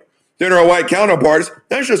more. than our white counterparts.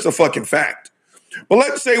 That's just a fucking fact. But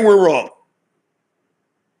let's say we're wrong.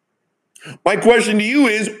 My question to you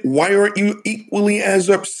is, why aren't you equally as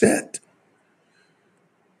upset?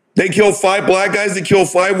 They kill 5 black guys, they kill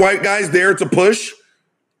 5 white guys, there to push.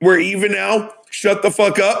 We're even now. Shut the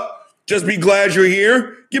fuck up. Just be glad you're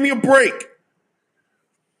here. Give me a break.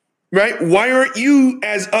 Right? Why aren't you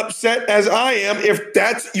as upset as I am if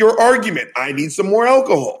that's your argument? I need some more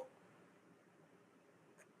alcohol.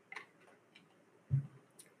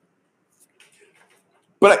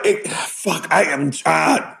 But I am,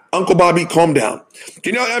 Uncle Bobby, calm down.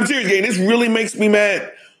 You know, I'm serious, gang. This really makes me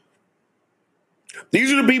mad.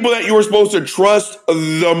 These are the people that you were supposed to trust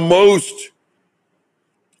the most.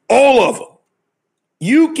 All of them.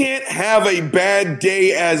 You can't have a bad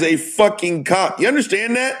day as a fucking cop. You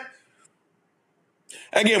understand that?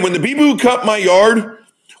 Again, when the people who cut my yard,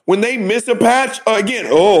 when they miss a patch,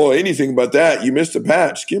 anything but that. You missed a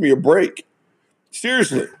patch. Give me a break.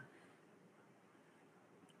 Seriously.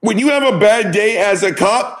 When you have a bad day as a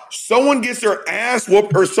cop, someone gets their ass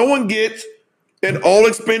whooped or someone gets an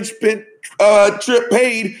all-expense trip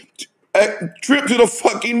paid, trip to the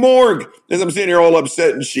fucking morgue. As I'm sitting here all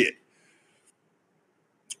upset and shit.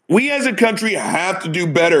 We as a country have to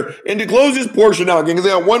do better. And to close this portion out, because I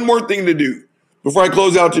got one more thing to do before I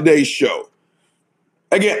close out today's show.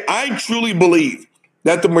 Again, I truly believe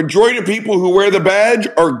that the majority of people who wear the badge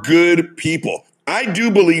are good people. I do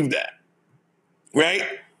believe that. Right?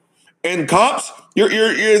 And cops,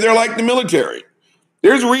 they're like the military.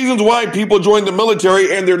 There's reasons why people join the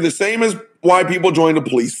military, and they're the same as why people join the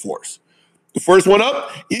police force. The first one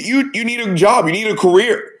up, you need a job, you need a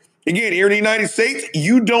career. Again, here in the United States,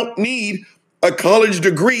 you don't need a college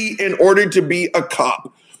degree in order to be a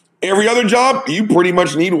cop. Every other job, you pretty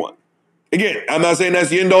much need one. Again, I'm not saying that's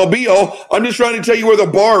the end all be all. I'm just trying to tell you where the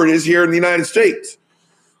bar is here in the United States.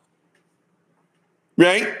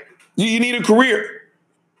 Right? You need a career.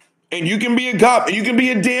 And you can be a cop, and you can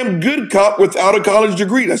be a damn good cop without a college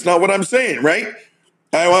degree. That's not what I'm saying, right?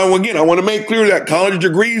 I want to make clear that college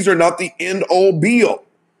degrees are not the end all be all.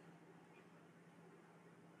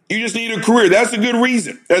 You just need a career. That's a good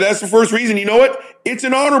reason. That's the first reason. You know what? It's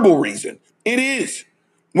an honorable reason. It is.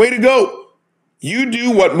 Way to go. You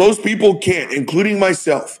do what most people can't, including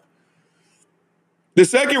myself. The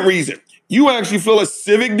second reason, you actually feel a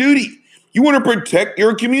civic duty. You want to protect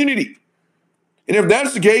your community. And if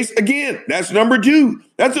that's the case, again, that's number 2.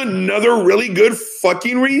 That's another really good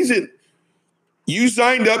fucking reason. You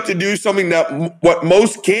signed up to do something that what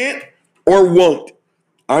most can't or won't.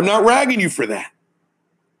 I'm not ragging you for that.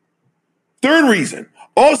 Third reason,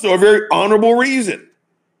 also a very honorable reason.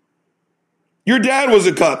 Your dad was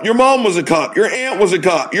a cop. Your mom was a cop. Your aunt was a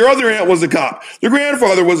cop. Your other aunt was a cop. Your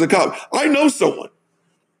grandfather was a cop. I know someone.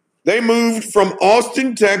 They moved from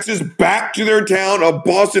Austin, Texas, back to their town of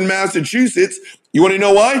Boston, Massachusetts. You want to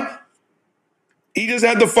know why? He just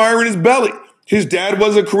had the fire in his belly. His dad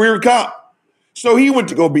was a career cop. So he went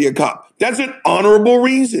to go be a cop. That's an honorable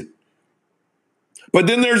reason. But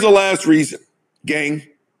then there's the last reason, gang.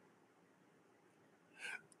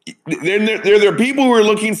 There are people who are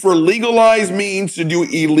looking for legalized means to do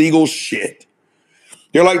illegal shit.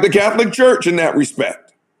 They're like the Catholic Church in that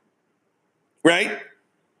respect. Right?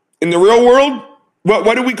 In the real world,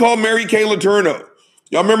 what do we call Mary Kay Letourneau?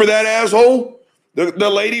 Y'all remember that asshole? The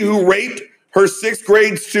lady who raped her 6th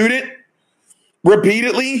grade student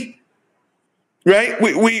repeatedly? Right?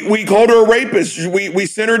 We called her a rapist. We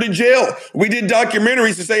sent her to jail. We did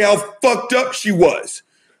documentaries to say how fucked up she was.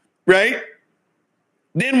 Right?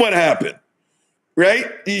 Then what happened? Right?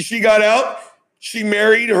 She got out. She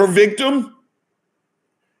married her victim.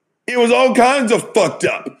 It was all kinds of fucked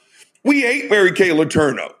up. We hate Mary Kay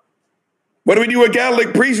Letourneau. What do we do with a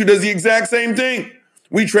Catholic priest who does the exact same thing?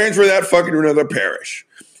 We transfer that fucking to another parish.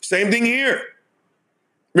 Same thing here.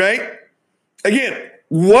 Right? Again,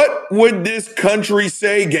 what would this country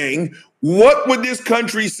say, gang? What would this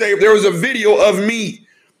country say if there was a video of me,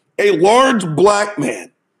 a large black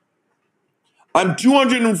man? I'm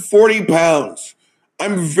 240 pounds.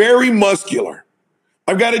 I'm very muscular.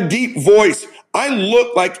 I've got a deep voice. I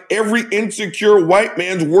look like every insecure white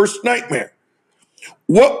man's worst nightmare.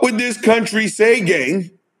 What would this country say,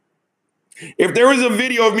 gang, if there was a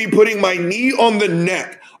video of me putting my knee on the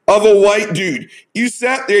neck of a white dude? You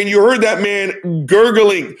sat there and you heard that man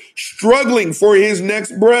gurgling, struggling for his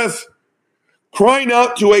next breath, crying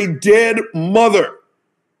out to a dead mother.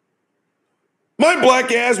 My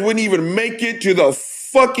black ass wouldn't even make it to the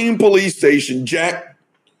fucking police station, Jack.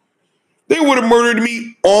 They would have murdered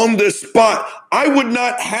me on the spot. I would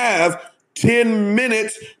not have 10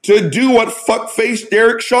 minutes to do what fuckface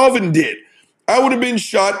Derek Chauvin did. I would have been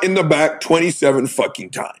shot in the back 27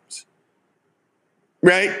 fucking times.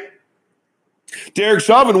 Right? Derek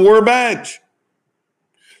Chauvin wore a badge.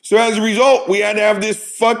 So as a result, we had to have this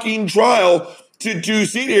fucking trial to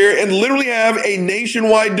sit here and literally have a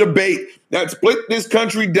nationwide debate that split this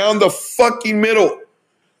country down the fucking middle.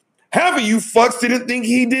 Half of you fucks didn't think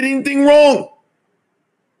he did anything wrong.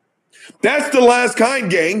 That's the last kind,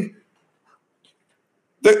 gang.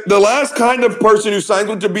 The last kind of person who signs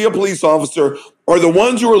up to be a police officer are the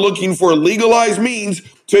ones who are looking for legalized means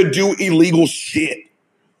to do illegal shit.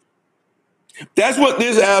 That's what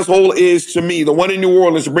this asshole is to me, the one in New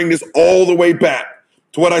Orleans, to bring this all the way back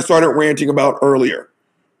to what I started ranting about earlier.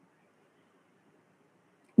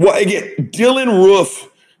 Well, again, Dylan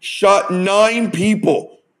Roof shot 9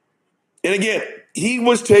 people. And again, he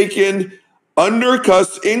was taken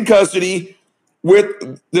in custody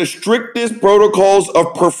with the strictest protocols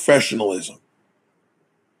of professionalism.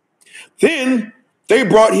 Then they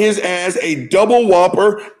brought his ass a double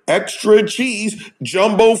Whopper, extra cheese,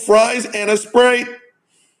 jumbo fries, and a Sprite.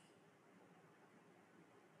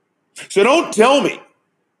 So don't tell me.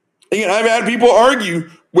 Again, I've had people argue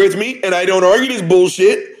with me, and I don't argue this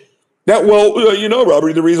bullshit, that,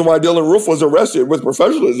 Robert, the reason why Dylan Roof was arrested with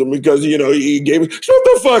professionalism because, he gave... Shut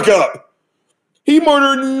the fuck up. He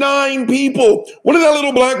murdered 9 people. What did that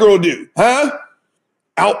little black girl do? Huh?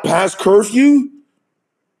 Out past curfew?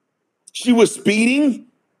 She was speeding?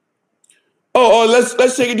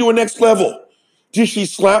 Let's take it to a next level. Did she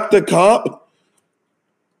slap the cop?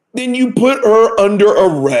 Then you put her under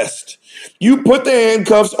arrest. You put the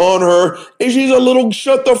handcuffs on her, and she's a little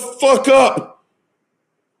shut the fuck up.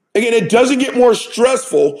 Again, it doesn't get more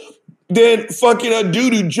stressful than fucking a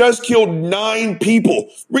dude who just killed 9 people,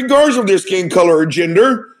 regardless of their skin color or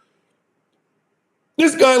gender.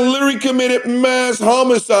 This guy literally committed mass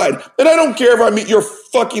homicide. And I don't care if I meet your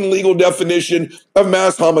fucking legal definition of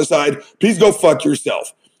mass homicide. Please go fuck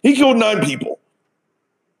yourself. He killed 9 people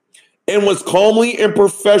and was calmly and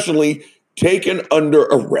professionally taken under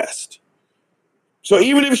arrest. So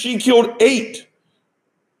even if she killed 8,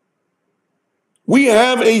 we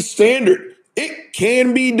have a standard. It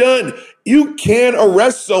can be done. You can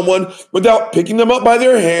arrest someone without picking them up by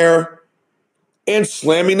their hair and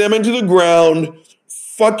slamming them into the ground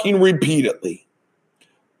fucking repeatedly.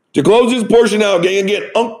 To close this portion out, gang,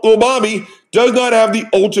 again, Uncle Bobby does not have the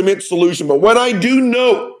ultimate solution. But what I do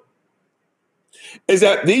know is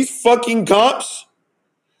that these fucking cops,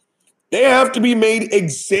 they have to be made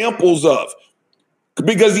examples of.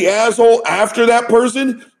 Because the asshole after that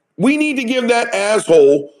person, we need to give that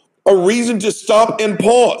asshole a reason to stop and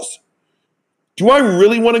pause. Do I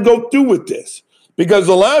really want to go through with this? Because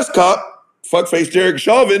the last cop, fuckface Derek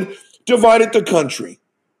Chauvin, divided the country.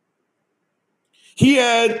 He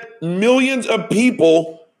had millions of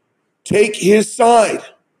people take his side.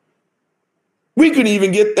 We could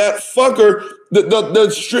even get that fucker.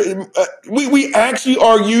 We actually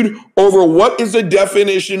argued over what is the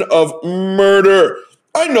definition of murder.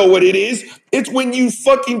 I know what it is. It's when you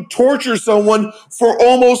fucking torture someone for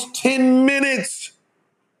almost 10 minutes.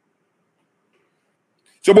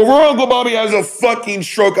 So before Uncle Bobby has a fucking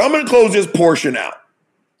stroke, I'm going to close this portion out.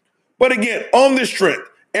 But again, on this strength,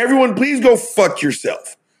 everyone, please go fuck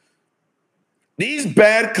yourself. These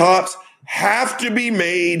bad cops have to be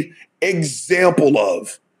made example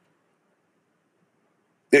of.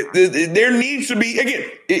 There needs to be, again,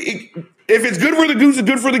 if it's good for the goose, it's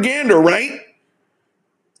good for the gander, right?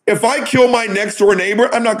 If I kill my next door neighbor,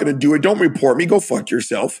 I'm not going to do it. Don't report me. Go fuck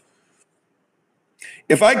yourself.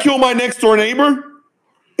 If I kill my next door neighbor,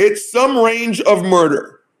 it's some range of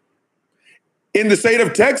murder. In the state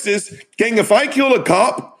of Texas, gang, if I kill a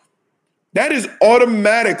cop, that is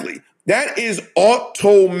automatically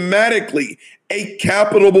a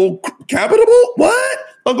capitable, what?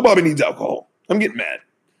 Uncle Bobby needs alcohol. I'm getting mad.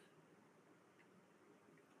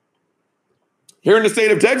 Here in the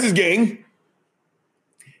state of Texas, gang,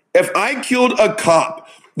 if I killed a cop,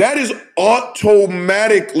 that is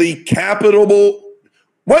automatically capitable.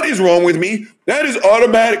 What is wrong with me? That is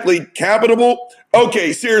automatically capitable.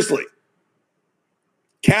 Okay, seriously.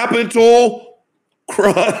 Capital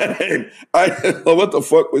crime. What the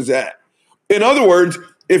fuck was that? In other words,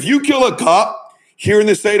 if you kill a cop here in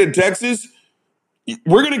the state of Texas,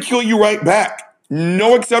 we're going to kill you right back.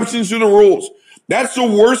 No exceptions to the rules. That's the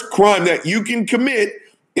worst crime that you can commit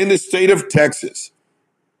in the state of Texas.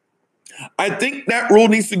 I think that rule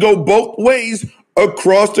needs to go both ways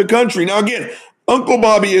across the country. Now, again, Uncle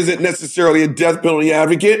Bobby isn't necessarily a death penalty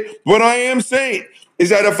advocate. What I am saying is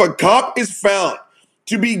that if a cop is found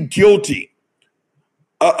to be guilty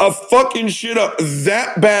of fucking shit up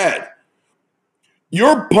that bad,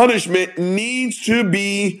 Your punishment needs to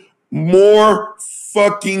be more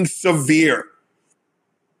fucking severe.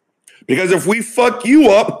 Because if we fuck you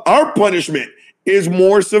up, our punishment is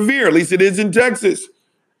more severe. At least it is in Texas.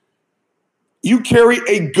 You carry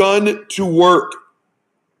a gun to work.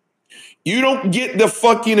 You don't get the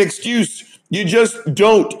fucking excuse. You just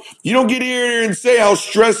don't. You don't get here and say how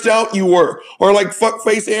stressed out you were. Or like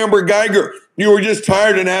fuckface Amber Geiger, you were just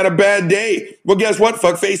tired and had a bad day. Well, guess what,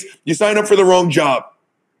 fuckface? You signed up for the wrong job.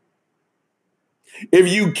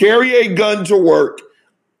 If you carry a gun to work,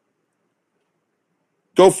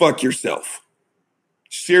 go fuck yourself.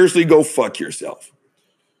 Seriously, go fuck yourself.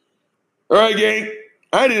 All right, gang.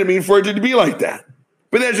 I didn't mean for it to be like that.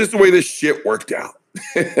 But that's just the way this shit worked out.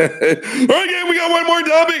 All right, gang, we got one more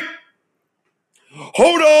topic.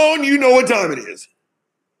 Hold on, you know what time it is.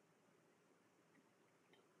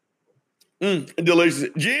 Delicious.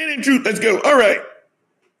 Gin and truth, let's go. All right.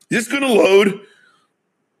 Just going to load.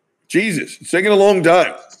 Jesus, it's taking a long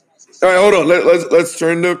time. All right, hold on. Let's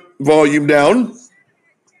turn the volume down.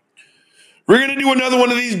 We're going to do another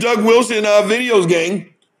one of these Doug Wilson videos,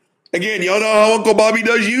 gang. Again, y'all know how Uncle Bobby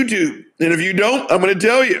does YouTube. And if you don't, I'm going to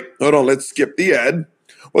tell you. Hold on, let's skip the ad.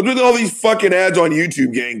 What's with all these fucking ads on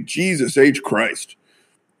YouTube, gang? Jesus H. Christ.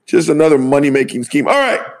 Just another money-making scheme. All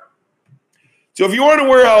right. So if you aren't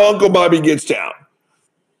aware how Uncle Bobby gets down,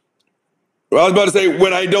 well, I was about to say,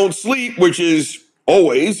 when I don't sleep, which is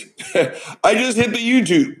always, I just hit the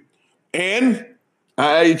YouTube. And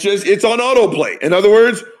it's on autoplay. In other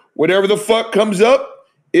words, whatever the fuck comes up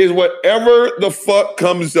is whatever the fuck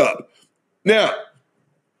comes up. Now,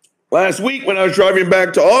 last week when I was driving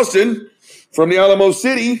back to Austin from the Alamo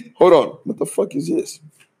City, hold on, what the fuck is this?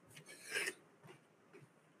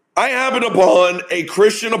 I happened upon a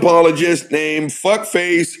Christian apologist named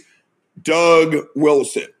fuckface Doug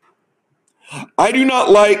Wilson. I do not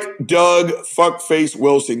like Doug fuckface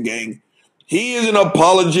Wilson, gang. He is an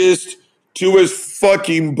apologist to his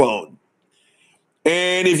fucking bone.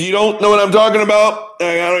 And if you don't know what I'm talking about,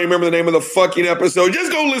 I don't even remember the name of the fucking episode.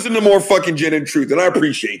 Just go listen to more fucking Gin and Truth, and I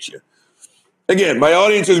appreciate you. Again, my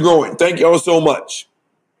audience is growing. Thank you all so much.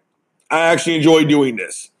 I actually enjoy doing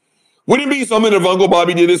this. Wouldn't it be something if Uncle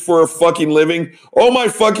Bobby did this for a fucking living? Oh my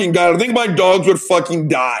fucking God, I think my dogs would fucking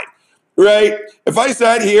die, right? If I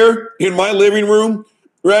sat here in my living room,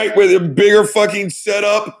 right, with a bigger fucking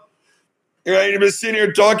setup, right, and been sitting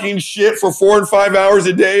here talking shit for 4 and 5 hours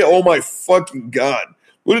a day, oh my fucking God.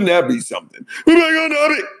 Wouldn't that be something? Who am I going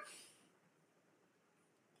to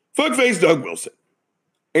Fuckface Doug Wilson.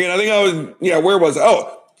 Again, I think I was, where was I?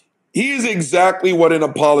 Oh, he is exactly what an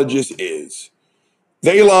apologist is.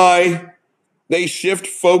 They lie, they shift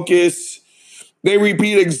focus, they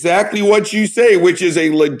repeat exactly what you say, which is a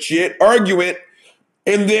legit argument,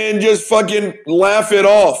 and then just fucking laugh it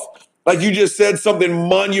off like you just said something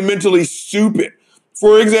monumentally stupid.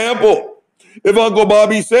 For example, if Uncle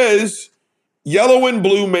Bobby says, yellow and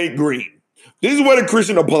blue make green, this is what a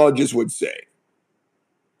Christian apologist would say.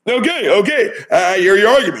 Okay. I hear your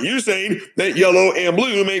argument. You're saying that yellow and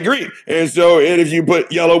blue make green. And if you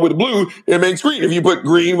put yellow with blue, it makes green. If you put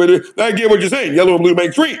green with it, I get what you're saying. Yellow and blue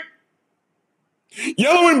makes green.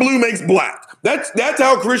 Yellow and blue makes black. That's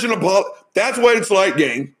how Christian that's what it's like,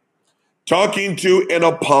 gang, talking to an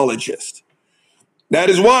apologist. That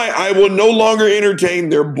is why I will no longer entertain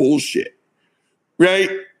their bullshit, right?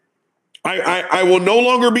 I will no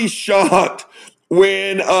longer be shocked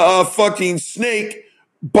when a fucking snake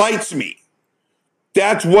bites me.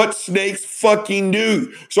 That's what snakes fucking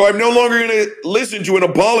do. So I'm no longer going to listen to an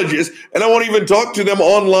apologist, and I won't even talk to them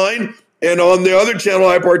online and on the other channel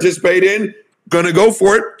I participate in. Gonna go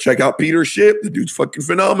for it. Check out Peter Ship. The dude's fucking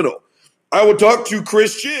phenomenal. I will talk to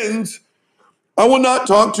Christians. I will not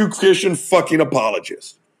talk to Christian fucking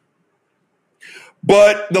apologists.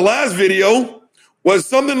 But the last video was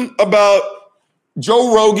something about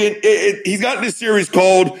Joe Rogan. He's got this series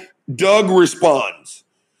called Doug Responds.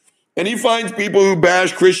 And he finds people who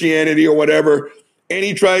bash Christianity or whatever, and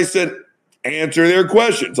he tries to answer their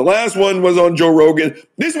questions. The last one was on Joe Rogan.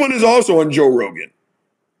 This one is also on Joe Rogan.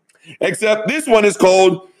 Except this one is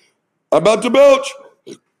called About to Belch.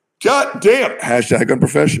 God damn. Hashtag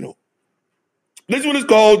unprofessional. This one is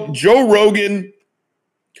called Joe Rogan.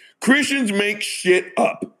 Christians make shit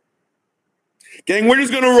up. Gang, we're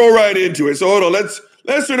just going to roll right into it. So hold on.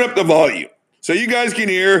 Let's turn up the volume so you guys can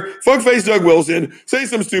hear fuckface Doug Wilson say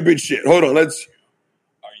some stupid shit. Hold on. Are you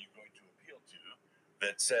going to appeal to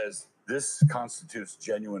that says this constitutes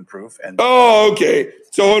genuine proof? And oh, okay.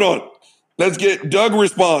 So hold on. Let's get Doug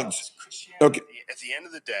Responds. Okay. at the end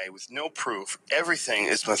of the day, with no proof, everything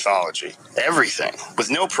is mythology. Everything. With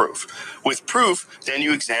no proof. With proof, then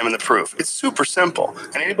you examine the proof. It's super simple.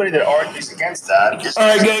 And anybody that argues against that is... All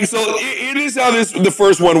right, gang. So it is how the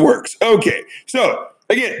first one works. Okay. So,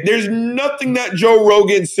 again, there's nothing that Joe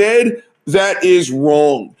Rogan said that is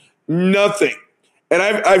wrong. Nothing. And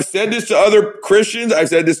I've said this to other Christians. I've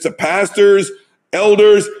said this to pastors,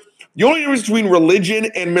 elders. The only difference between religion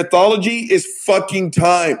and mythology is fucking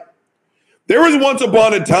time. There was once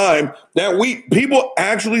upon a time that people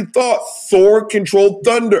actually thought Thor controlled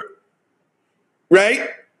thunder. Right?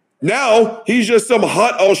 Now, he's just some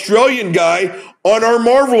hot Australian guy on our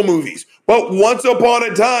Marvel movies. But once upon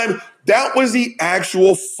a time, that was the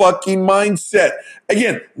actual fucking mindset.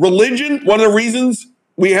 Again, religion, one of the reasons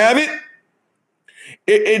we have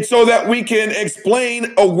it's so that we can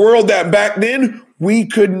explain a world that back then we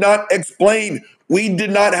could not explain. We did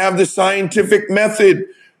not have the scientific method.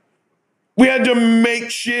 We had to make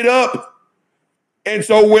shit up. And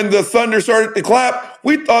so when the thunder started to clap,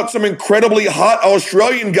 we thought some incredibly hot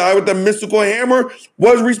Australian guy with a mystical hammer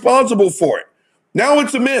was responsible for it. Now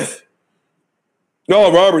it's a myth.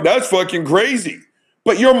 No, Robert, that's fucking crazy.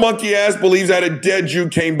 But your monkey ass believes that a dead Jew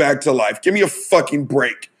came back to life. Give me a fucking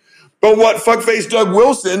break. But what fuckface Doug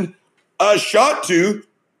Wilson shot to,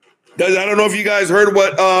 because I don't know if you guys heard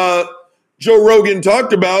what Joe Rogan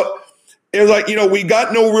talked about. It was like, we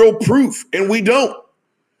got no real proof, and we don't.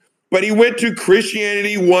 But he went to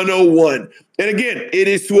Christianity 101. And again, it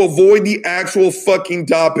is to avoid the actual fucking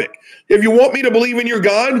topic. If you want me to believe in your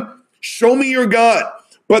God, show me your God.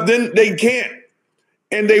 But then they can't,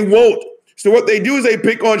 and they won't. So what they do is they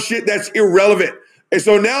pick on shit that's irrelevant. And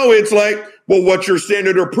so now it's like, well, what's your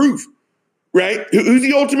standard of proof, right? Who's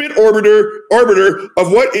the ultimate arbiter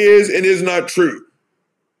of what is and is not true?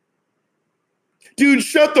 Dude,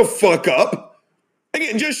 shut the fuck up.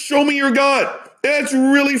 Again, just show me your God. That's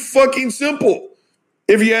really fucking simple.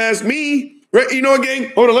 If you ask me, right? You know what,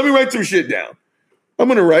 gang? Hold on, let me write some shit down. I'm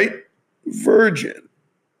going to write virgin.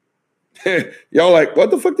 Y'all like,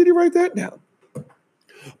 what the fuck did he write that down?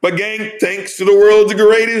 But gang, thanks to the world's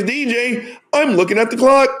greatest DJ, I'm looking at the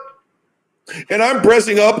clock. And I'm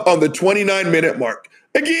pressing up on the 29-minute mark.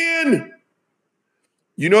 Again,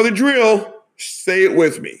 you know the drill. Say it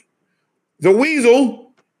with me. The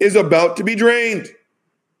weasel is about to be drained.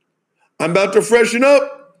 I'm about to freshen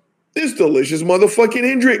up this delicious motherfucking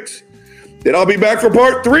Hendrix. Then I'll be back for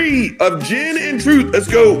part 3 of Gin and Truth. Let's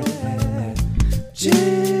go.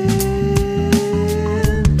 Gin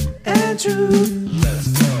and Truth. Let's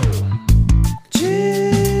go.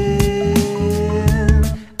 Gin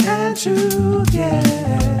and Truth,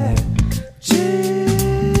 yeah. Gin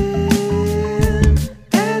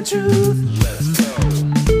and Truth. Let's go.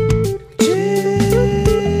 Gin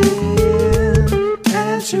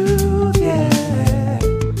and Truth, yeah.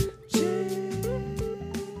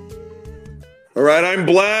 All right, I'm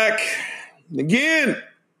black. Again.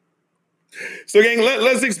 So, gang,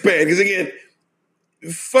 let's expand. Because, again,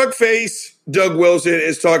 fuckface Doug Wilson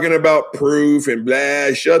is talking about proof and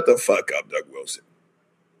blah. Shut the fuck up, Doug Wilson.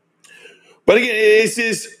 But, again, it's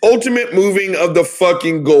this ultimate moving of the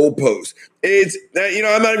fucking goalpost. It's,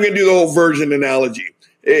 I'm not even going to do the whole virgin analogy.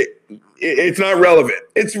 It's not relevant.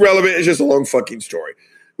 It's relevant. It's just a long fucking story.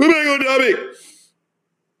 Moving on to topic.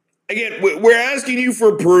 Again, we're asking you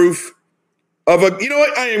for proof of you know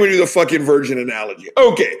what? I am going to do the fucking virgin analogy.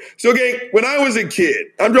 Okay. So, gang, when I was a kid,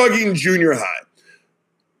 I'm talking junior high,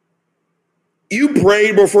 you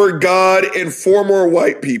prayed before God and 4 more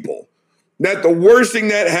white people that the worst thing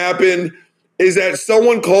that happened is that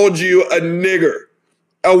someone called you a nigger,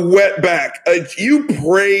 a wetback. You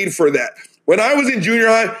prayed for that. When I was in junior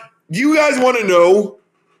high, do you guys want to know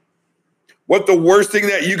what the worst thing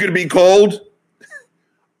that you could be called?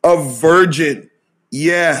 A virgin.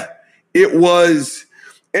 Yeah, it was.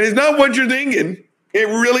 And it's not what you're thinking. It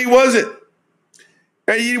really wasn't.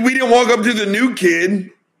 And we didn't walk up to the new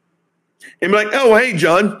kid and be like, oh, hey,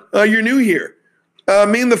 John, you're new here.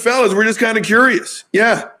 Me and the fellas, we're just kind of curious.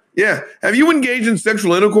 Yeah. Have you engaged in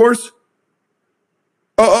sexual intercourse?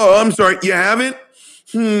 Oh, I'm sorry. You haven't?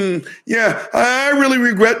 Yeah, I really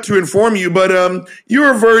regret to inform you, but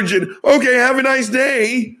you're a virgin. Okay, have a nice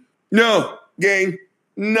day. No, gang,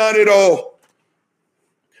 not at all.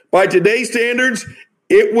 By today's standards,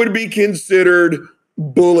 it would be considered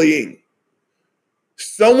bullying.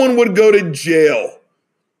 Someone would go to jail,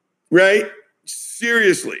 right?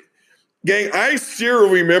 Seriously. Gang, I still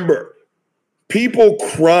remember people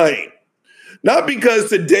crying. Not because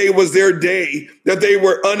today was their day that they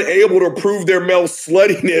were unable to prove their male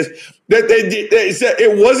sluttiness, that they said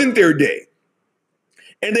it wasn't their day.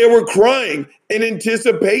 And they were crying in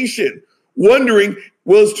anticipation, wondering,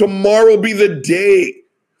 will tomorrow be the day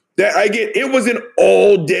that I get? It was an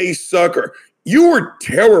all-day sucker. You were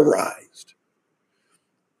terrorized.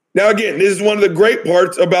 Now, again, this is one of the great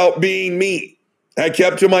parts about being me. I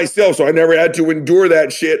kept to myself, so I never had to endure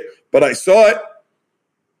that shit, but I saw it.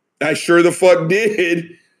 I sure the fuck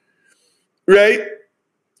did, right?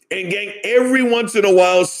 And gang, every once in a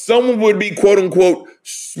while, someone would be, quote unquote,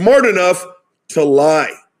 smart enough to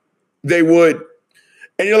lie. They would.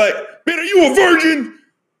 And you're like, man, are you a virgin?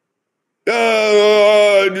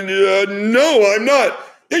 No, I'm not.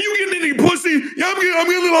 Are you getting any pussy? Yeah, I'm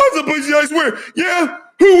getting lots of pussy, I swear. Yeah,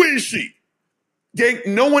 who is she? Gang,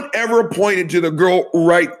 no one ever pointed to the girl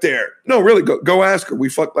right there. No, really, go ask her. We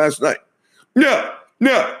fucked last night. No.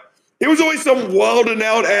 It was always some wild and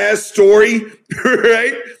out ass story,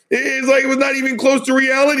 right? It's like it was not even close to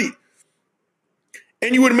reality.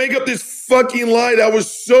 And you would make up this fucking lie that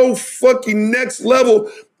was so fucking next level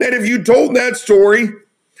that if you told that story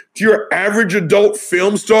to your average adult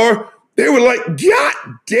film star, they were like, God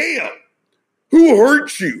damn, who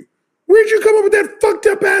hurt you? Where'd you come up with that fucked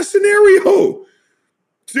up ass scenario?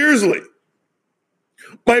 Seriously.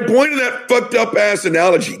 My point of that fucked up ass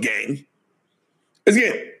analogy, gang, is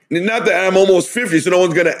again, not that I'm almost 50, so no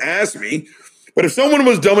one's going to ask me. But if someone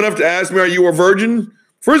was dumb enough to ask me, are you a virgin?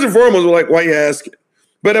 First and foremost, we're like, why are you asking?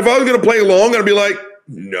 But if I was going to play along, I'd be like,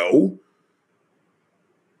 no.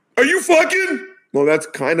 Are you fucking? Well, that's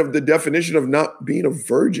kind of the definition of not being a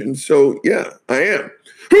virgin. So, yeah, I am.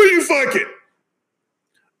 Who are you fucking?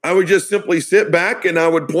 I would just simply sit back and I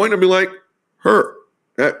would point and be like, her.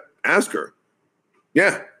 Ask her.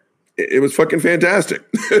 Yeah, it was fucking fantastic.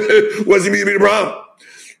 Wasn't even a problem.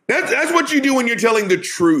 That's what you do when you're telling the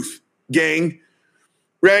truth, gang,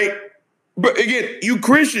 right? But again, you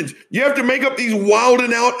Christians, you have to make up these wild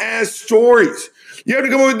and out ass stories. You have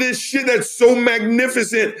to come up with this shit that's so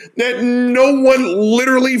magnificent that no one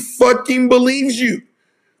literally fucking believes you.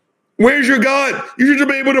 Where's your God? You should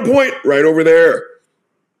be able to point right over there.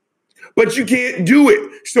 But you can't do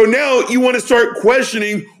it. So now you want to start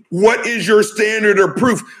questioning, what is your standard or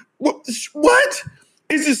proof? What?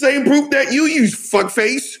 It's the same proof that you use,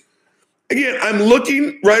 fuckface. Again, I'm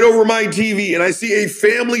looking right over my TV and I see a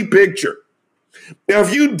family picture. Now,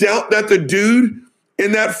 if you doubt that the dude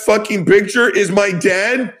in that fucking picture is my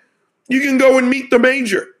dad, you can go and meet the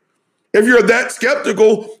major. If you're that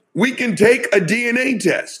skeptical, we can take a DNA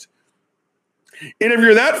test. And if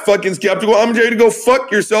you're that fucking skeptical, I'm ready to go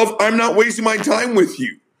fuck yourself. I'm not wasting my time with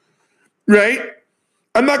you, right?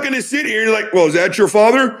 I'm not going to sit here and like, well, is that your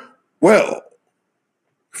father? Well,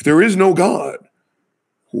 if there is no God,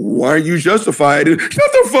 why are you justified? Shut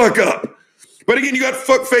the fuck up. But again, you got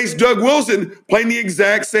fuckface Doug Wilson playing the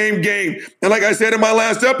exact same game. And like I said in my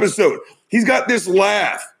last episode, he's got this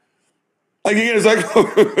laugh. Like, again, it's like,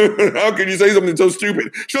 how can you say something so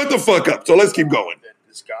stupid? Shut the fuck up. So let's keep going.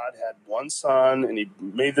 This God had one son, and he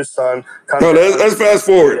made the son. No, let's fast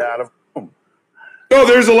forward. Oh,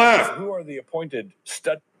 there's a laugh. Who are the appointed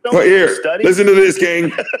studies? Right here. Listen to this,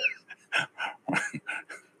 gang.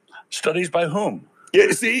 Studies by whom?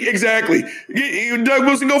 Yeah, see, exactly. Doug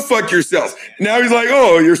Wilson, go fuck yourself. Now he's like,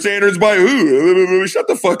 oh, your standards by who? Shut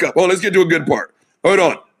the fuck up. Oh, let's get to a good part. Hold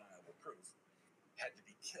on. Had to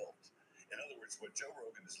be killed. In other words, what Joe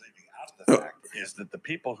Rogan is leaving out of the fact is that the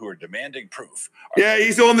people who are demanding proof are yeah,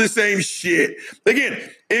 he's on the same shit. Again,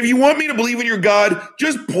 if you want me to believe in your God,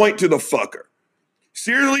 just point to the fucker.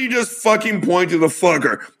 Seriously, just fucking point to the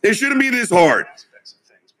fucker. It shouldn't be this hard.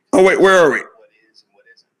 Oh, wait, where are we? What is and what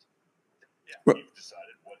isn't. Yeah, you've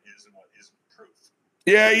decided what is and what isn't proof.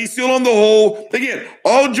 Yeah, he's still on the whole. Again,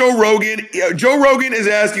 all Joe Rogan is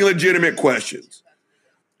asking legitimate questions.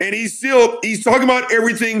 And he's talking about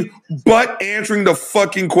everything but answering the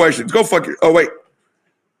fucking questions. Go fuck it. Oh, wait.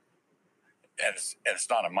 and it's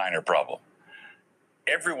not a minor problem.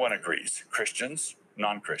 Everyone agrees, Christians,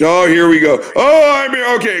 non-Christians. Oh, here we go. Oh, I mean,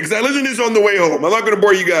 okay, because I listened to this on the way home. I'm not going to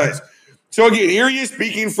bore you guys. So again, here he is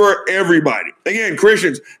speaking for everybody. Again,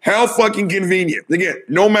 Christians, how fucking convenient. Again,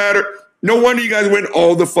 no wonder you guys win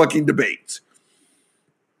all the fucking debates.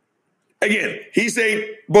 Again, he's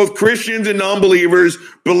saying both Christians and non-believers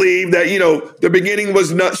believe that, the beginning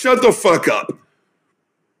was not. Shut the fuck up.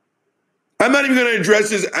 I'm not even going to address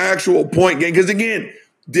his actual point, gang, because again,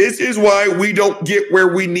 this is why we don't get where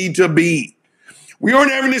we need to be. We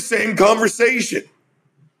aren't having the same conversation.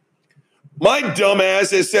 My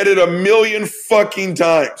dumbass has said it a million fucking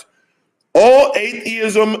times. All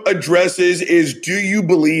atheism addresses is, do you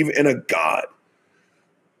believe in a God?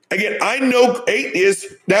 Again, I know atheists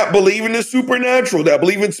that believe in the supernatural, that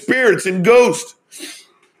believe in spirits and ghosts.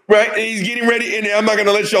 right? And he's getting ready, and I'm not going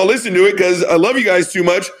to let y'all listen to it because I love you guys too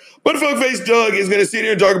much. But Fuckface Doug is going to sit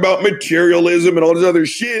here and talk about materialism and all this other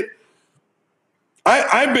shit.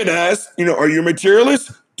 I've been asked, are you a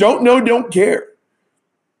materialist? Don't know, don't care.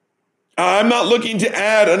 I'm not looking to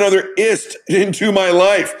add another ist into my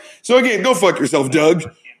life. So again, go fuck yourself, Doug.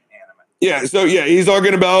 Yeah, so yeah, he's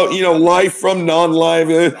talking about, life from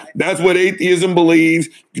non-life. That's what atheism believes.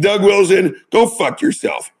 Doug Wilson, go fuck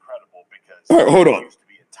yourself. Incredible because all right, hold on. Used to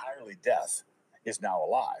be entirely deaf is now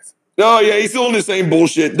alive. Oh yeah, he's still in the same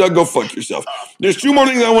bullshit. Doug, go fuck yourself. There's two more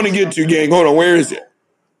things I want to get to, gang. Hold on, where is it?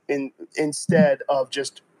 Instead of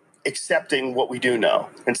just accepting what we do know,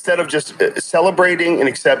 instead of just celebrating and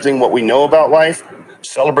accepting what we know about life,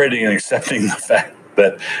 Celebrating and accepting the fact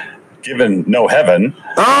that given no heaven.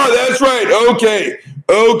 Oh, that's right.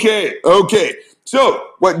 Okay. So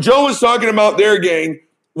what Joe was talking about there, gang,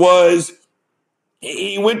 was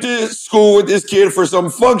he went to school with this kid for some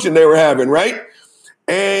function they were having, right?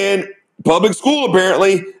 And public school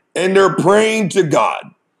apparently, and they're praying to God,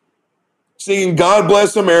 singing God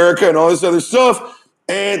Bless America and all this other stuff.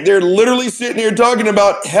 And they're literally sitting here talking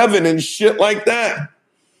about heaven and shit like that.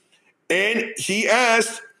 And he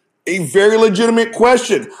asked a very legitimate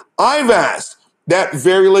question. I've asked that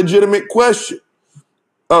very legitimate question.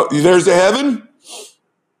 Oh, there's a heaven?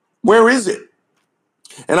 Where is it?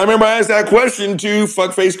 And I remember I asked that question to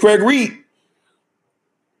Fuckface Craig Reed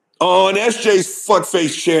on SJ's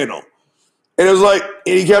Fuckface channel. And it was like,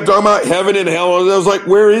 and he kept talking about heaven and hell. And I was like,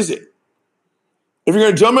 where is it? If you're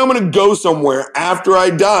going to tell me I'm going to go somewhere after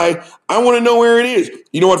I die, I want to know where it is.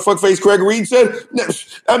 You know what Fuckface Craig Reed said? No,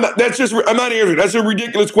 I'm not answering. That's a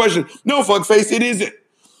ridiculous question. No, Fuckface, it isn't.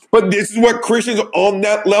 But this is what Christians on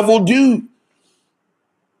that level do.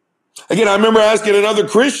 Again, I remember asking another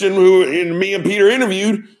Christian who me and Peter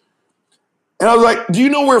interviewed, and I was like, do you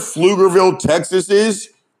know where Pflugerville, Texas is?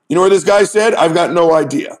 You know where this guy said? I've got no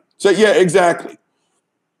idea. So yeah, exactly.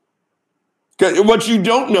 Because what you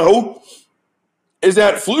don't know is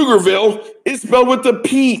that Pflugerville is spelled with a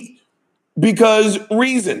P because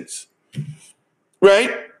reasons,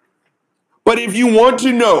 right? But if you want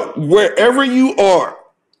to know wherever you are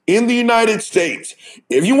in the United States,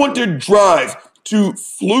 if you want to drive to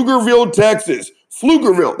Pflugerville, Texas,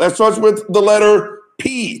 Pflugerville, that starts with the letter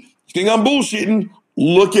P. You think I'm bullshitting?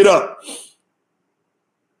 Look it up.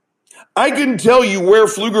 I can tell you where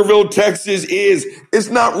Pflugerville, Texas is. It's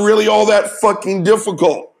not really all that fucking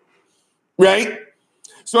difficult, right?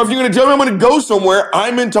 So if you're going to tell me I'm going to go somewhere,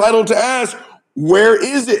 I'm entitled to ask, where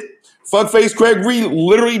is it? Fuckface Craig Reed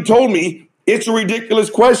literally told me it's a ridiculous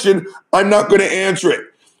question. I'm not going to answer it.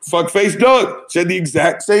 Fuckface Doug said the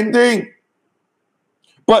exact same thing.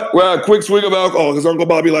 But quick swig of alcohol because Uncle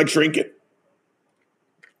Bobby likes drinking.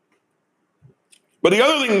 But the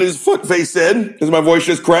other thing this fuckface said, because my voice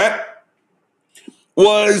just cracked,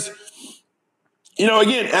 was,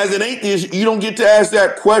 again, as an atheist, you don't get to ask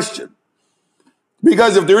that question.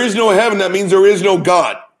 Because if there is no heaven, that means there is no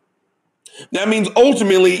God. That means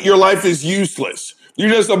ultimately your life is useless.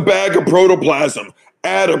 You're just a bag of protoplasm,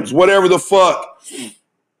 atoms, whatever the fuck.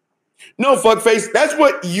 No, fuckface, that's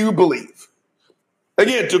what you believe.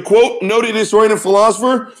 Again, to quote noted historian and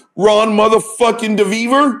philosopher Ron motherfucking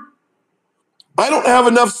DeVever, I don't have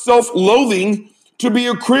enough self-loathing to be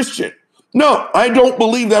a Christian. No, I don't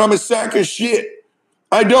believe that I'm a sack of shit.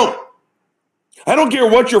 I don't care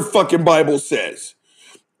what your fucking Bible says,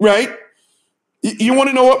 right? You want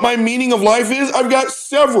to know what my meaning of life is? I've got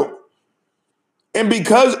several. And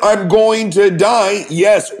because I'm going to die,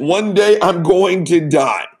 yes, one day I'm going to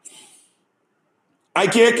die. I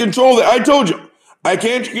can't control that. I told you, I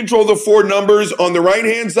can't control the 4 numbers on the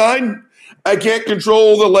right-hand side. I can't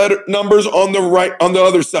control the letter numbers on the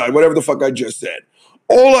other side, whatever the fuck I just said.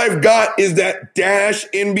 All I've got is that dash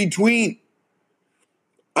in between.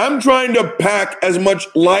 I'm trying to pack as much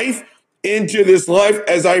life into this life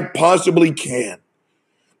as I possibly can.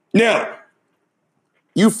 Now,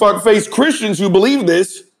 you fuckface Christians who believe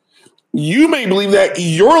this, you may believe that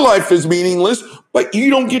your life is meaningless, but you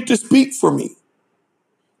don't get to speak for me.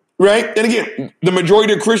 Right? And again, the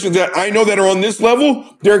majority of Christians that I know that are on this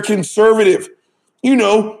level, they're conservative.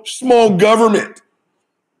 Small government.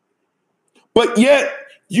 But yet,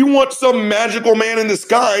 you want some magical man in the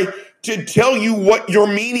sky to tell you what your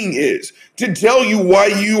meaning is, to tell you why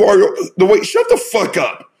you are the way. Shut the fuck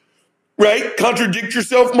up. Right? Contradict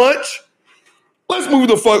yourself much? Let's roll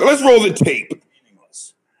the tape.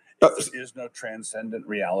 Meaningless. If there is no transcendent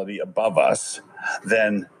reality above us,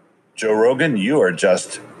 then Joe Rogan, you are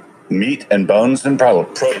just meat and bones and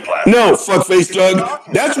protoplasm. No, fuckface Doug,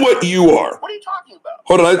 that's what you are. What are you talking about?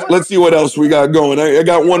 Hold on, let's see what else we got going. I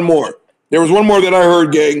got one more. There was one more that I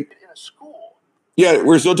heard, gang. In a school. Yeah,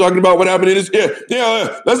 we're still talking about what happened in his.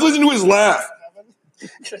 Yeah. Let's listen to his laugh.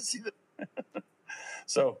 Can I see that?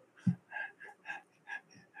 So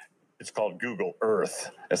it's called Google Earth.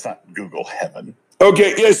 It's not Google Heaven.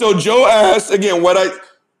 Okay, yeah. So Joe asked again,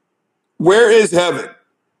 where is heaven?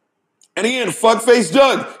 And again, fuckface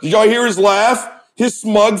Doug. Did y'all hear his laugh? His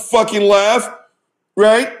smug fucking laugh,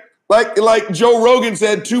 right? Like Joe Rogan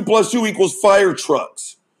said, 2 + 2 = fire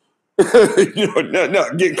trucks. Come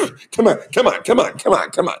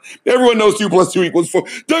on. Everyone knows 2 + 2 = 4.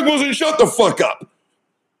 Doug Wilson, shut the fuck up.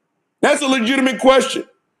 That's a legitimate question,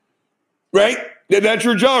 right? That's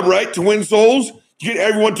your job, right? To win souls, to get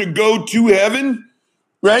everyone to go to heaven,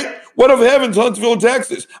 right? What if heaven's Huntsville,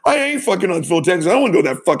 Texas? I ain't fucking Huntsville, Texas. I don't want to go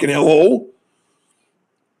to that fucking hellhole.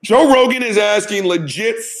 Joe Rogan is asking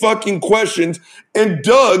legit fucking questions, and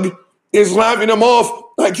Doug is laughing him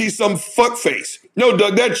off like he's some fuckface. No,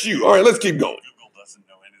 Doug, that's you. All right, let's keep going. Google doesn't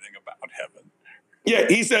know anything about heaven. Yeah,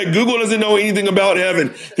 he said Google doesn't know anything about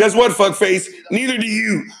heaven. Guess what, fuckface? Neither do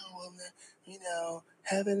you.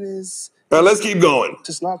 Heaven is... All right, let's keep going.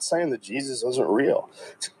 Just not saying that Jesus wasn't real.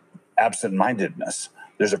 Absent-mindedness.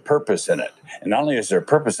 There's a purpose in it. And not only is there a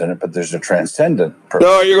purpose in it, but there's a transcendent purpose.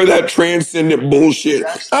 No, you're that transcendent bullshit.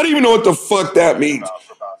 I don't even know what the fuck that means.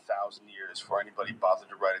 For about 1,000 years before anybody bothered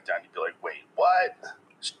to write it down. You'd be like, wait, what?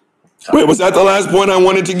 Wait, was that the last point I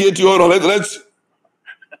wanted to get to? Hold on, let's...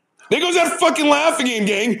 There goes that fucking laugh again,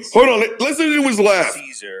 gang. Hold on, listen to his laugh.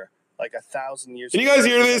 Caesar, like 1,000 years Can you guys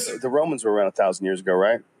hear this? The Romans were around 1,000 years ago,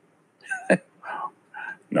 right?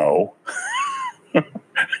 No.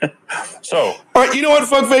 So. All right, you know what,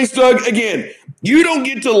 fuckface Doug? Again, you don't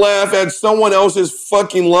get to laugh at someone else's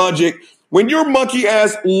fucking logic when your monkey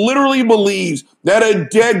ass literally believes that a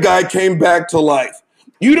dead guy came back to life.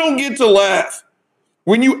 You don't get to laugh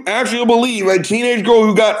when you actually believe a teenage girl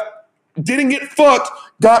who didn't get fucked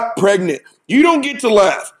got pregnant. You don't get to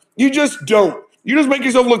laugh. You just don't. You just make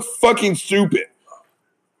yourself look fucking stupid.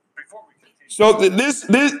 So this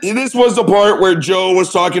was the part where Joe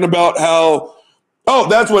was talking about how,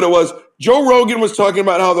 that's what it was. Joe Rogan was talking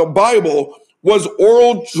about how the Bible was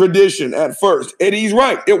oral tradition at first. And he's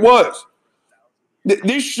right. It was.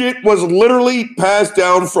 This shit was literally passed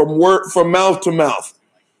down from mouth to mouth.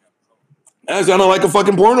 That sounded like a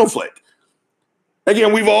fucking porno flick.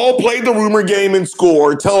 Again, we've all played the rumor game in school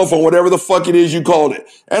or telephone, whatever the fuck it is you called it.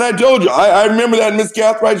 And I told you, I remember that in Miss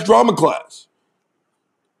Gathride's drama class.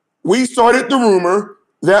 We started the rumor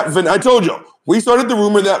that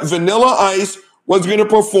Vanilla Ice was going to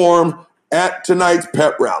perform at tonight's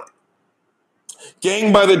pep rally.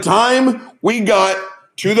 Gang, by the time we got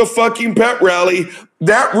to the fucking pep rally,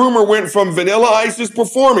 that rumor went from Vanilla Ice is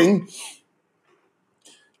performing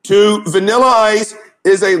to Vanilla Ice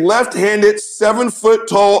is a left-handed,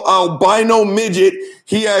 7-foot-tall albino midget.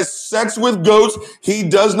 He has sex with goats. He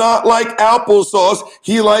does not like applesauce.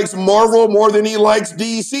 He likes Marvel more than he likes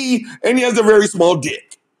DC, and he has a very small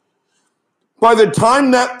dick. By the time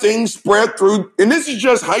that thing spread through, and this is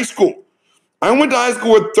just high school. I went to high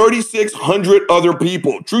school with 3,600 other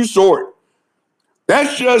people. True story.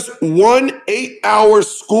 That's just 1 8-hour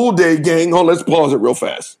school day, gang. Hold on, let's pause it real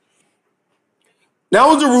fast. That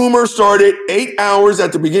was a rumor started 8 hours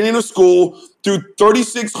at the beginning of school through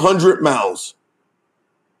 3,600 mouths.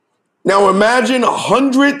 Now imagine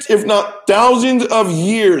hundreds, if not thousands of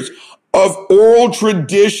years of oral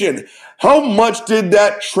tradition. How much did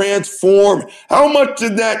that transform? How much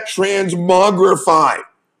did that transmogrify?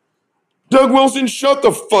 Doug Wilson, shut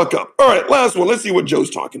the fuck up. All right, last one. Let's see what Joe's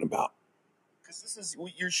talking about.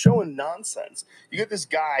 You're showing nonsense. You get this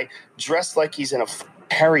guy dressed like he's in a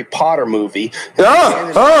Harry Potter movie.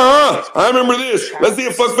 I remember this. Let's see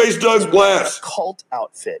a fuckface Doug's blast. Cult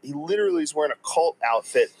outfit. He literally is wearing a cult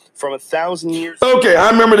outfit from 1,000 years. Okay,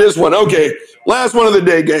 I remember this one. Okay, last one of the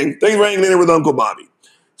day, gang. Thanks for hanging in there with Uncle Bobby.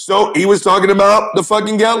 So he was talking about the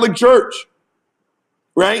fucking Catholic Church,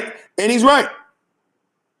 right? And he's right.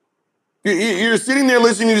 You're sitting there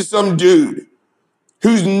listening to some dude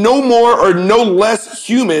who's no more or no less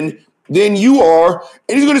human than you are,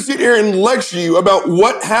 and he's going to sit here and lecture you about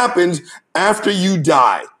what happens after you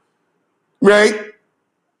die, right?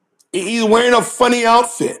 He's wearing a funny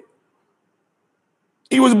outfit.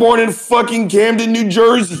 He was born in fucking Camden, New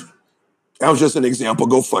Jersey. That was just an example.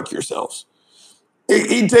 Go fuck yourselves.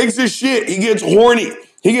 He takes his shit. He gets horny.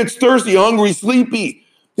 He gets thirsty, hungry, sleepy.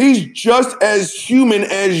 He's just as human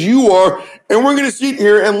as you are, and we're going to sit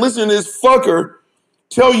here and listen to this fucker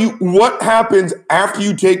tell you what happens after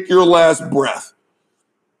you take your last breath.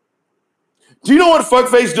 Do you know what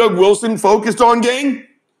fuckface Doug Wilson focused on, gang?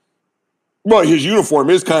 Well, his uniform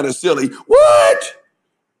is kind of silly. What?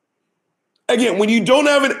 Again, when you don't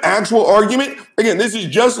have an actual argument, again, this is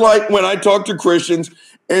just like when I talk to Christians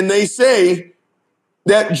and they say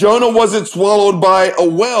that Jonah wasn't swallowed by a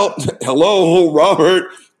whale. Hello,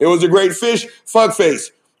 Robert. It was a great fish.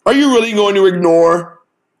 Fuckface. Are you really going to ignore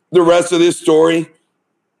the rest of this story?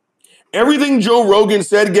 Everything Joe Rogan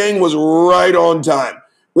said, gang, was right on time.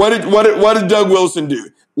 What did Doug Wilson do?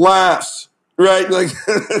 Laughs, right? Like,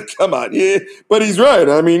 come on, yeah. But he's right.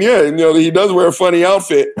 I mean, yeah, he does wear a funny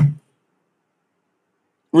outfit.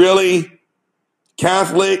 Really?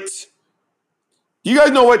 Catholics? You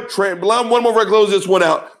guys know what one more before I close this one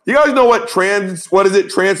out. You guys know what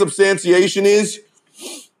transubstantiation is?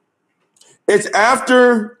 It's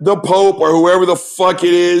after the Pope or whoever the fuck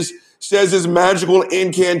it is says his magical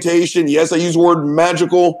incantation. Yes, I use the word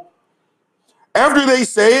magical. After they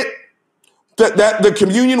say it, that the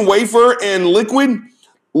communion wafer and liquid,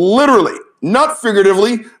 literally, not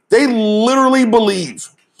figuratively, they literally believe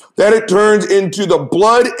that it turns into the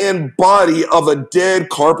blood and body of a dead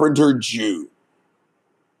carpenter Jew.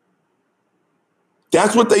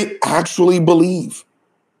 That's what they actually believe.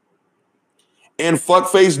 And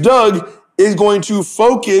fuckface Doug is going to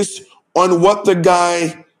focus on what the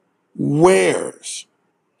guy wears.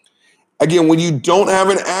 Again, when you don't have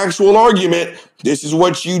an actual argument, this is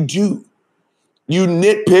what you do. You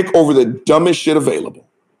nitpick over the dumbest shit available.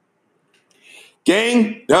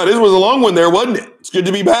 Gang, now this was a long one there, wasn't it? It's good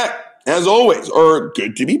to be back, as always, or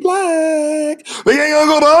good to be black. But gang,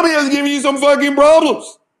 Uncle Bobby has given you some fucking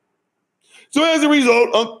problems. So as a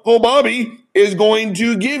result, Uncle Bobby is going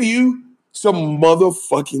to give you some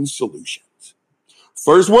motherfucking solutions.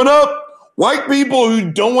 First one up, white people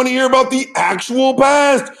who don't want to hear about the actual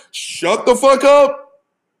past, shut the fuck up.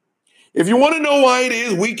 If you want to know why it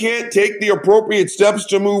is we can't take the appropriate steps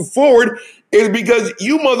to move forward, it's because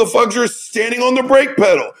you motherfuckers are standing on the brake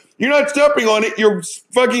pedal. You're not stepping on it, you're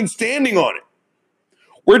fucking standing on it.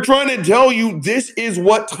 We're trying to tell you this is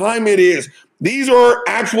what time it is. These are our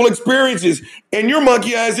actual experiences. And your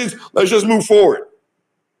monkey asses, let's just move forward.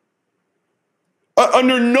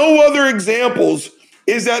 Under no other examples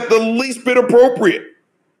is that the least bit appropriate.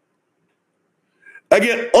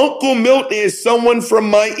 Again, Uncle Milton is someone from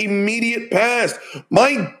my immediate past.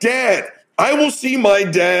 My dad, I will see my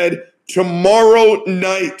dad tomorrow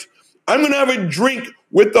night. I'm going to have a drink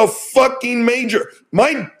with the fucking major.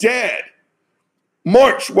 My dad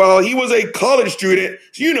marched while he was a college student,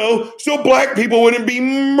 so black people wouldn't be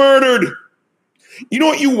murdered. You know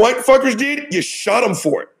what you white fuckers did? You shot him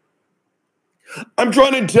for it. I'm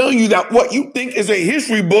trying to tell you that what you think is a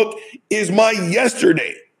history book is my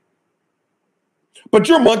yesterday. But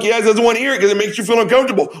your monkey ass doesn't want to hear it because it makes you feel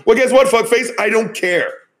uncomfortable. Well, guess what, fuckface? I don't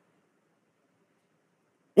care.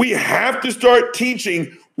 We have to start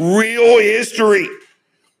teaching real history,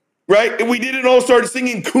 right? And we didn't all start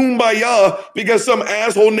singing Kumbaya because some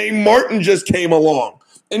asshole named Martin just came along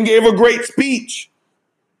and gave a great speech,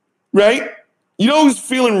 right? You know who's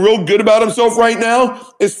feeling real good about himself right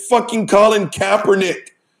now? Is fucking Colin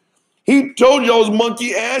Kaepernick. He told y'all's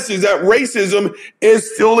monkey asses that racism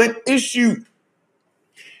is still an issue.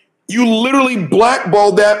 You literally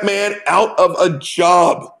blackballed that man out of a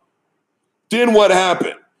job. Then what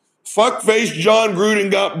happened? Fuckface John Gruden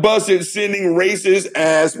got busted sending racist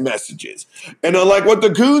ass messages. And unlike what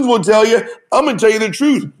the coons will tell you, I'm going to tell you the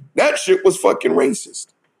truth. That shit was fucking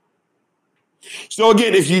racist. So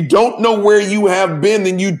again, if you don't know where you have been,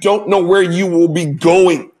 then you don't know where you will be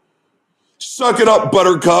going. Suck it up,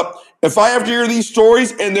 Buttercup. If I have to hear these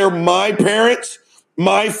stories and they're my parents,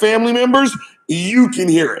 my family members, you can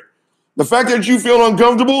hear it. The fact that you feel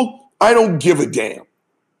uncomfortable, I don't give a damn.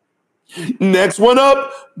 Next one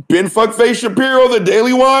up, Ben Fuckface Shapiro, the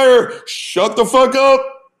Daily Wire. Shut the fuck up.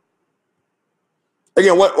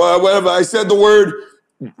 Again, what have I said the word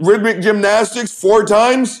rhythmic gymnastics 4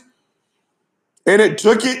 times? And it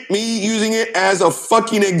took me using it as a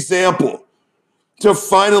fucking example to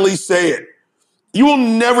finally say it. You will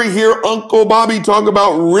never hear Uncle Bobby talk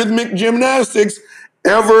about rhythmic gymnastics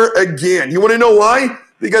ever again. You want to know why?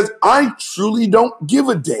 Because I truly don't give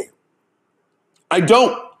a damn. I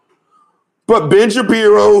don't. But Ben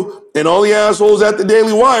Shapiro and all the assholes at the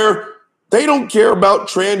Daily Wire, they don't care about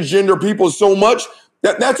transgender people so much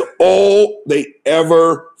that that's all they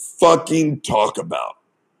ever fucking talk about,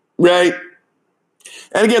 right?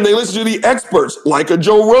 And again, they listen to the experts like a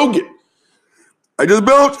Joe Rogan. I just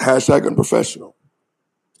built #unprofessional.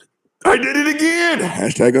 I did it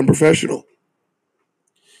again, #unprofessional.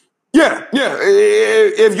 Yeah.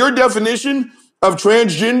 If your definition of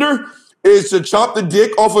transgender is to chop the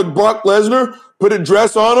dick off of Brock Lesnar, put a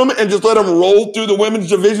dress on him, and just let him roll through the women's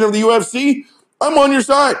division of the UFC, I'm on your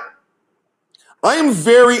side. I am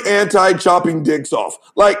very anti-chopping dicks off.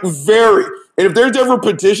 Like, very. And if there's ever a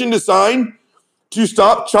petition to sign to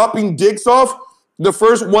stop chopping dicks off, the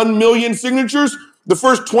first 1 million signatures, the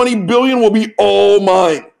first 20 billion will be all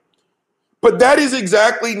mine. But that is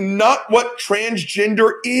exactly not what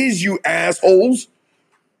transgender is, you assholes.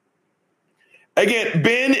 Again,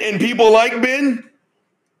 Ben and people like Ben,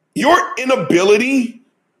 your inability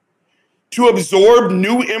to absorb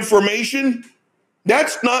new information,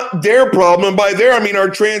 that's not their problem. And by their, I mean our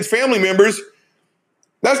trans family members.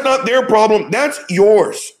 That's not their problem. That's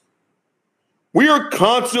yours. We are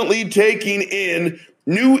constantly taking in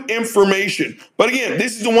new information. But again,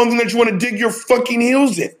 this is the one thing that you want to dig your fucking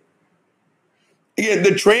heels in. Again,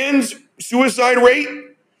 the trans suicide rate,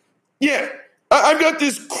 yeah, I've got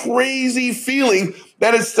this crazy feeling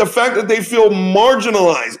that it's the fact that they feel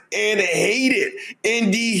marginalized and hated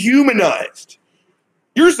and dehumanized.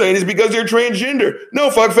 You're saying it's because they're transgender. No,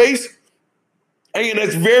 fuckface. Again,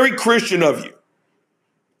 that's very Christian of you.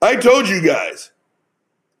 I told you guys.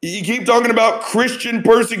 You keep talking about Christian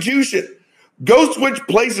persecution. Go switch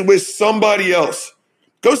places with somebody else.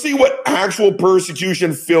 Go see what actual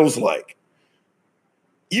persecution feels like.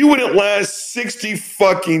 You wouldn't last 60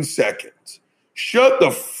 fucking seconds. Shut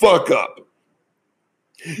the fuck up.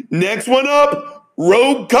 Next one up,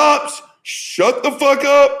 rogue cops. Shut the fuck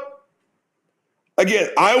up. Again,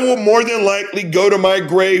 I will more than likely go to my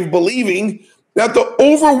grave believing that the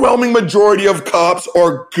overwhelming majority of cops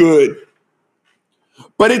are good.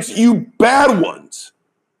 But it's you bad ones.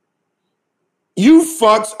 You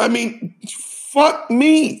fucks, I mean, fuck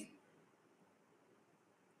me.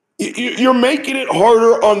 You're making it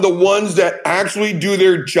harder on the ones that actually do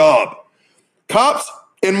their job. Cops,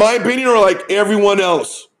 in my opinion, are like everyone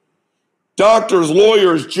else. Doctors,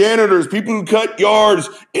 lawyers, janitors, people who cut yards.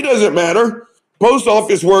 It doesn't matter. Post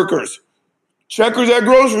office workers, checkers at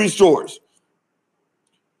grocery stores.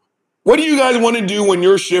 What do you guys want to do when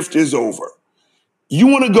your shift is over? You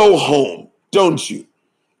want to go home, don't you?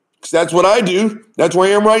 Because that's what I do. That's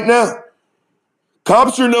where I am right now.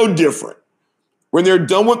 Cops are no different. When they're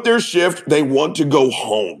done with their shift, they want to go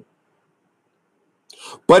home.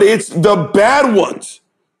 But it's the bad ones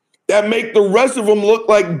that make the rest of them look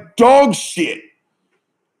like dog shit.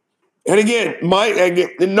 And again,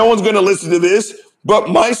 no one's going to listen to this, but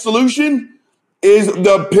my solution is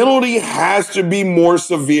the penalty has to be more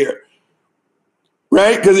severe,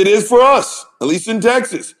 right? Because it is for us, at least in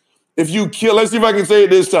Texas. If you kill, let's see if I can say it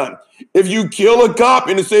this time. If you kill a cop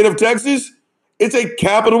in the state of Texas, it's a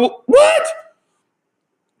capital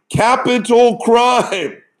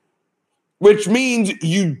crime, which means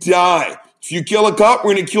you die. If you kill a cop,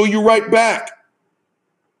 we're going to kill you right back.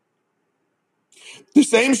 The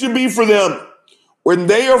same should be for them. When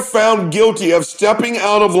they are found guilty of stepping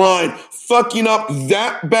out of line, fucking up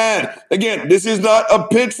that bad. Again, this is not a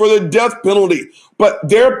pitch for the death penalty, but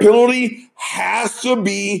their penalty has to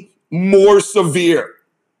be more severe.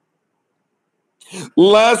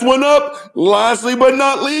 Last one up, lastly but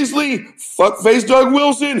not leastly, fuckface Doug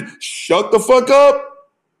Wilson, shut the fuck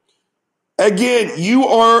up. Again, you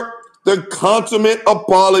are the consummate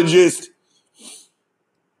apologist.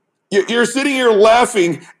 You're sitting here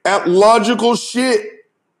laughing at logical shit.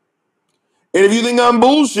 And if you think I'm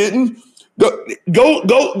bullshitting,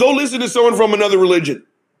 go listen to someone from another religion.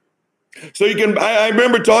 So you can, I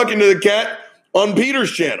remember talking to the cat on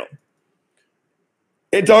Peter's channel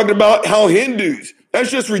and talking about how Hindus, that's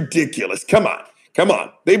just ridiculous. Come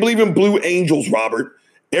on. They believe in blue angels, Robert.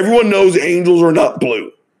 Everyone knows angels are not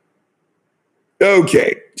blue.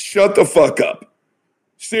 Okay, shut the fuck up.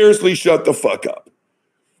 Seriously, shut the fuck up.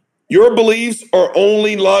 Your beliefs are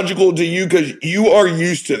only logical to you because you are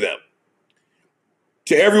used to them.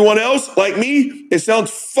 To everyone else, like me, it sounds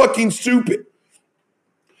fucking stupid.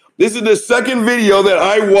 This is the second video that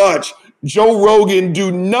I watch Joe Rogan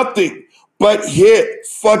do nothing but hit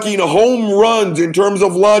fucking home runs in terms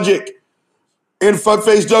of logic. And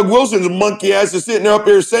fuckface Doug Wilson's monkey ass is sitting up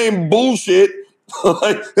here saying bullshit. Come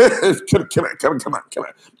on. You're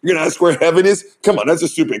going to ask where heaven is? Come on, that's a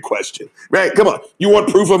stupid question. Right, come on. You want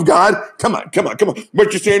proof of God? Come on.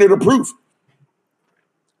 What's your standard of proof?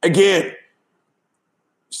 Again,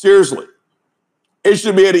 seriously, it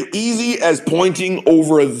should be as easy as pointing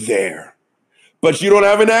over there. But you don't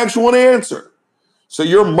have an actual answer. So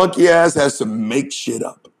your monkey ass has to make shit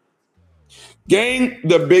up. Gang,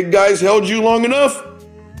 the big guy's held you long enough.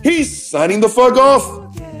 He's signing the fuck off.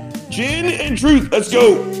 Gin and Truth, let's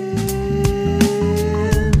go.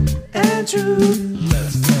 And Truth.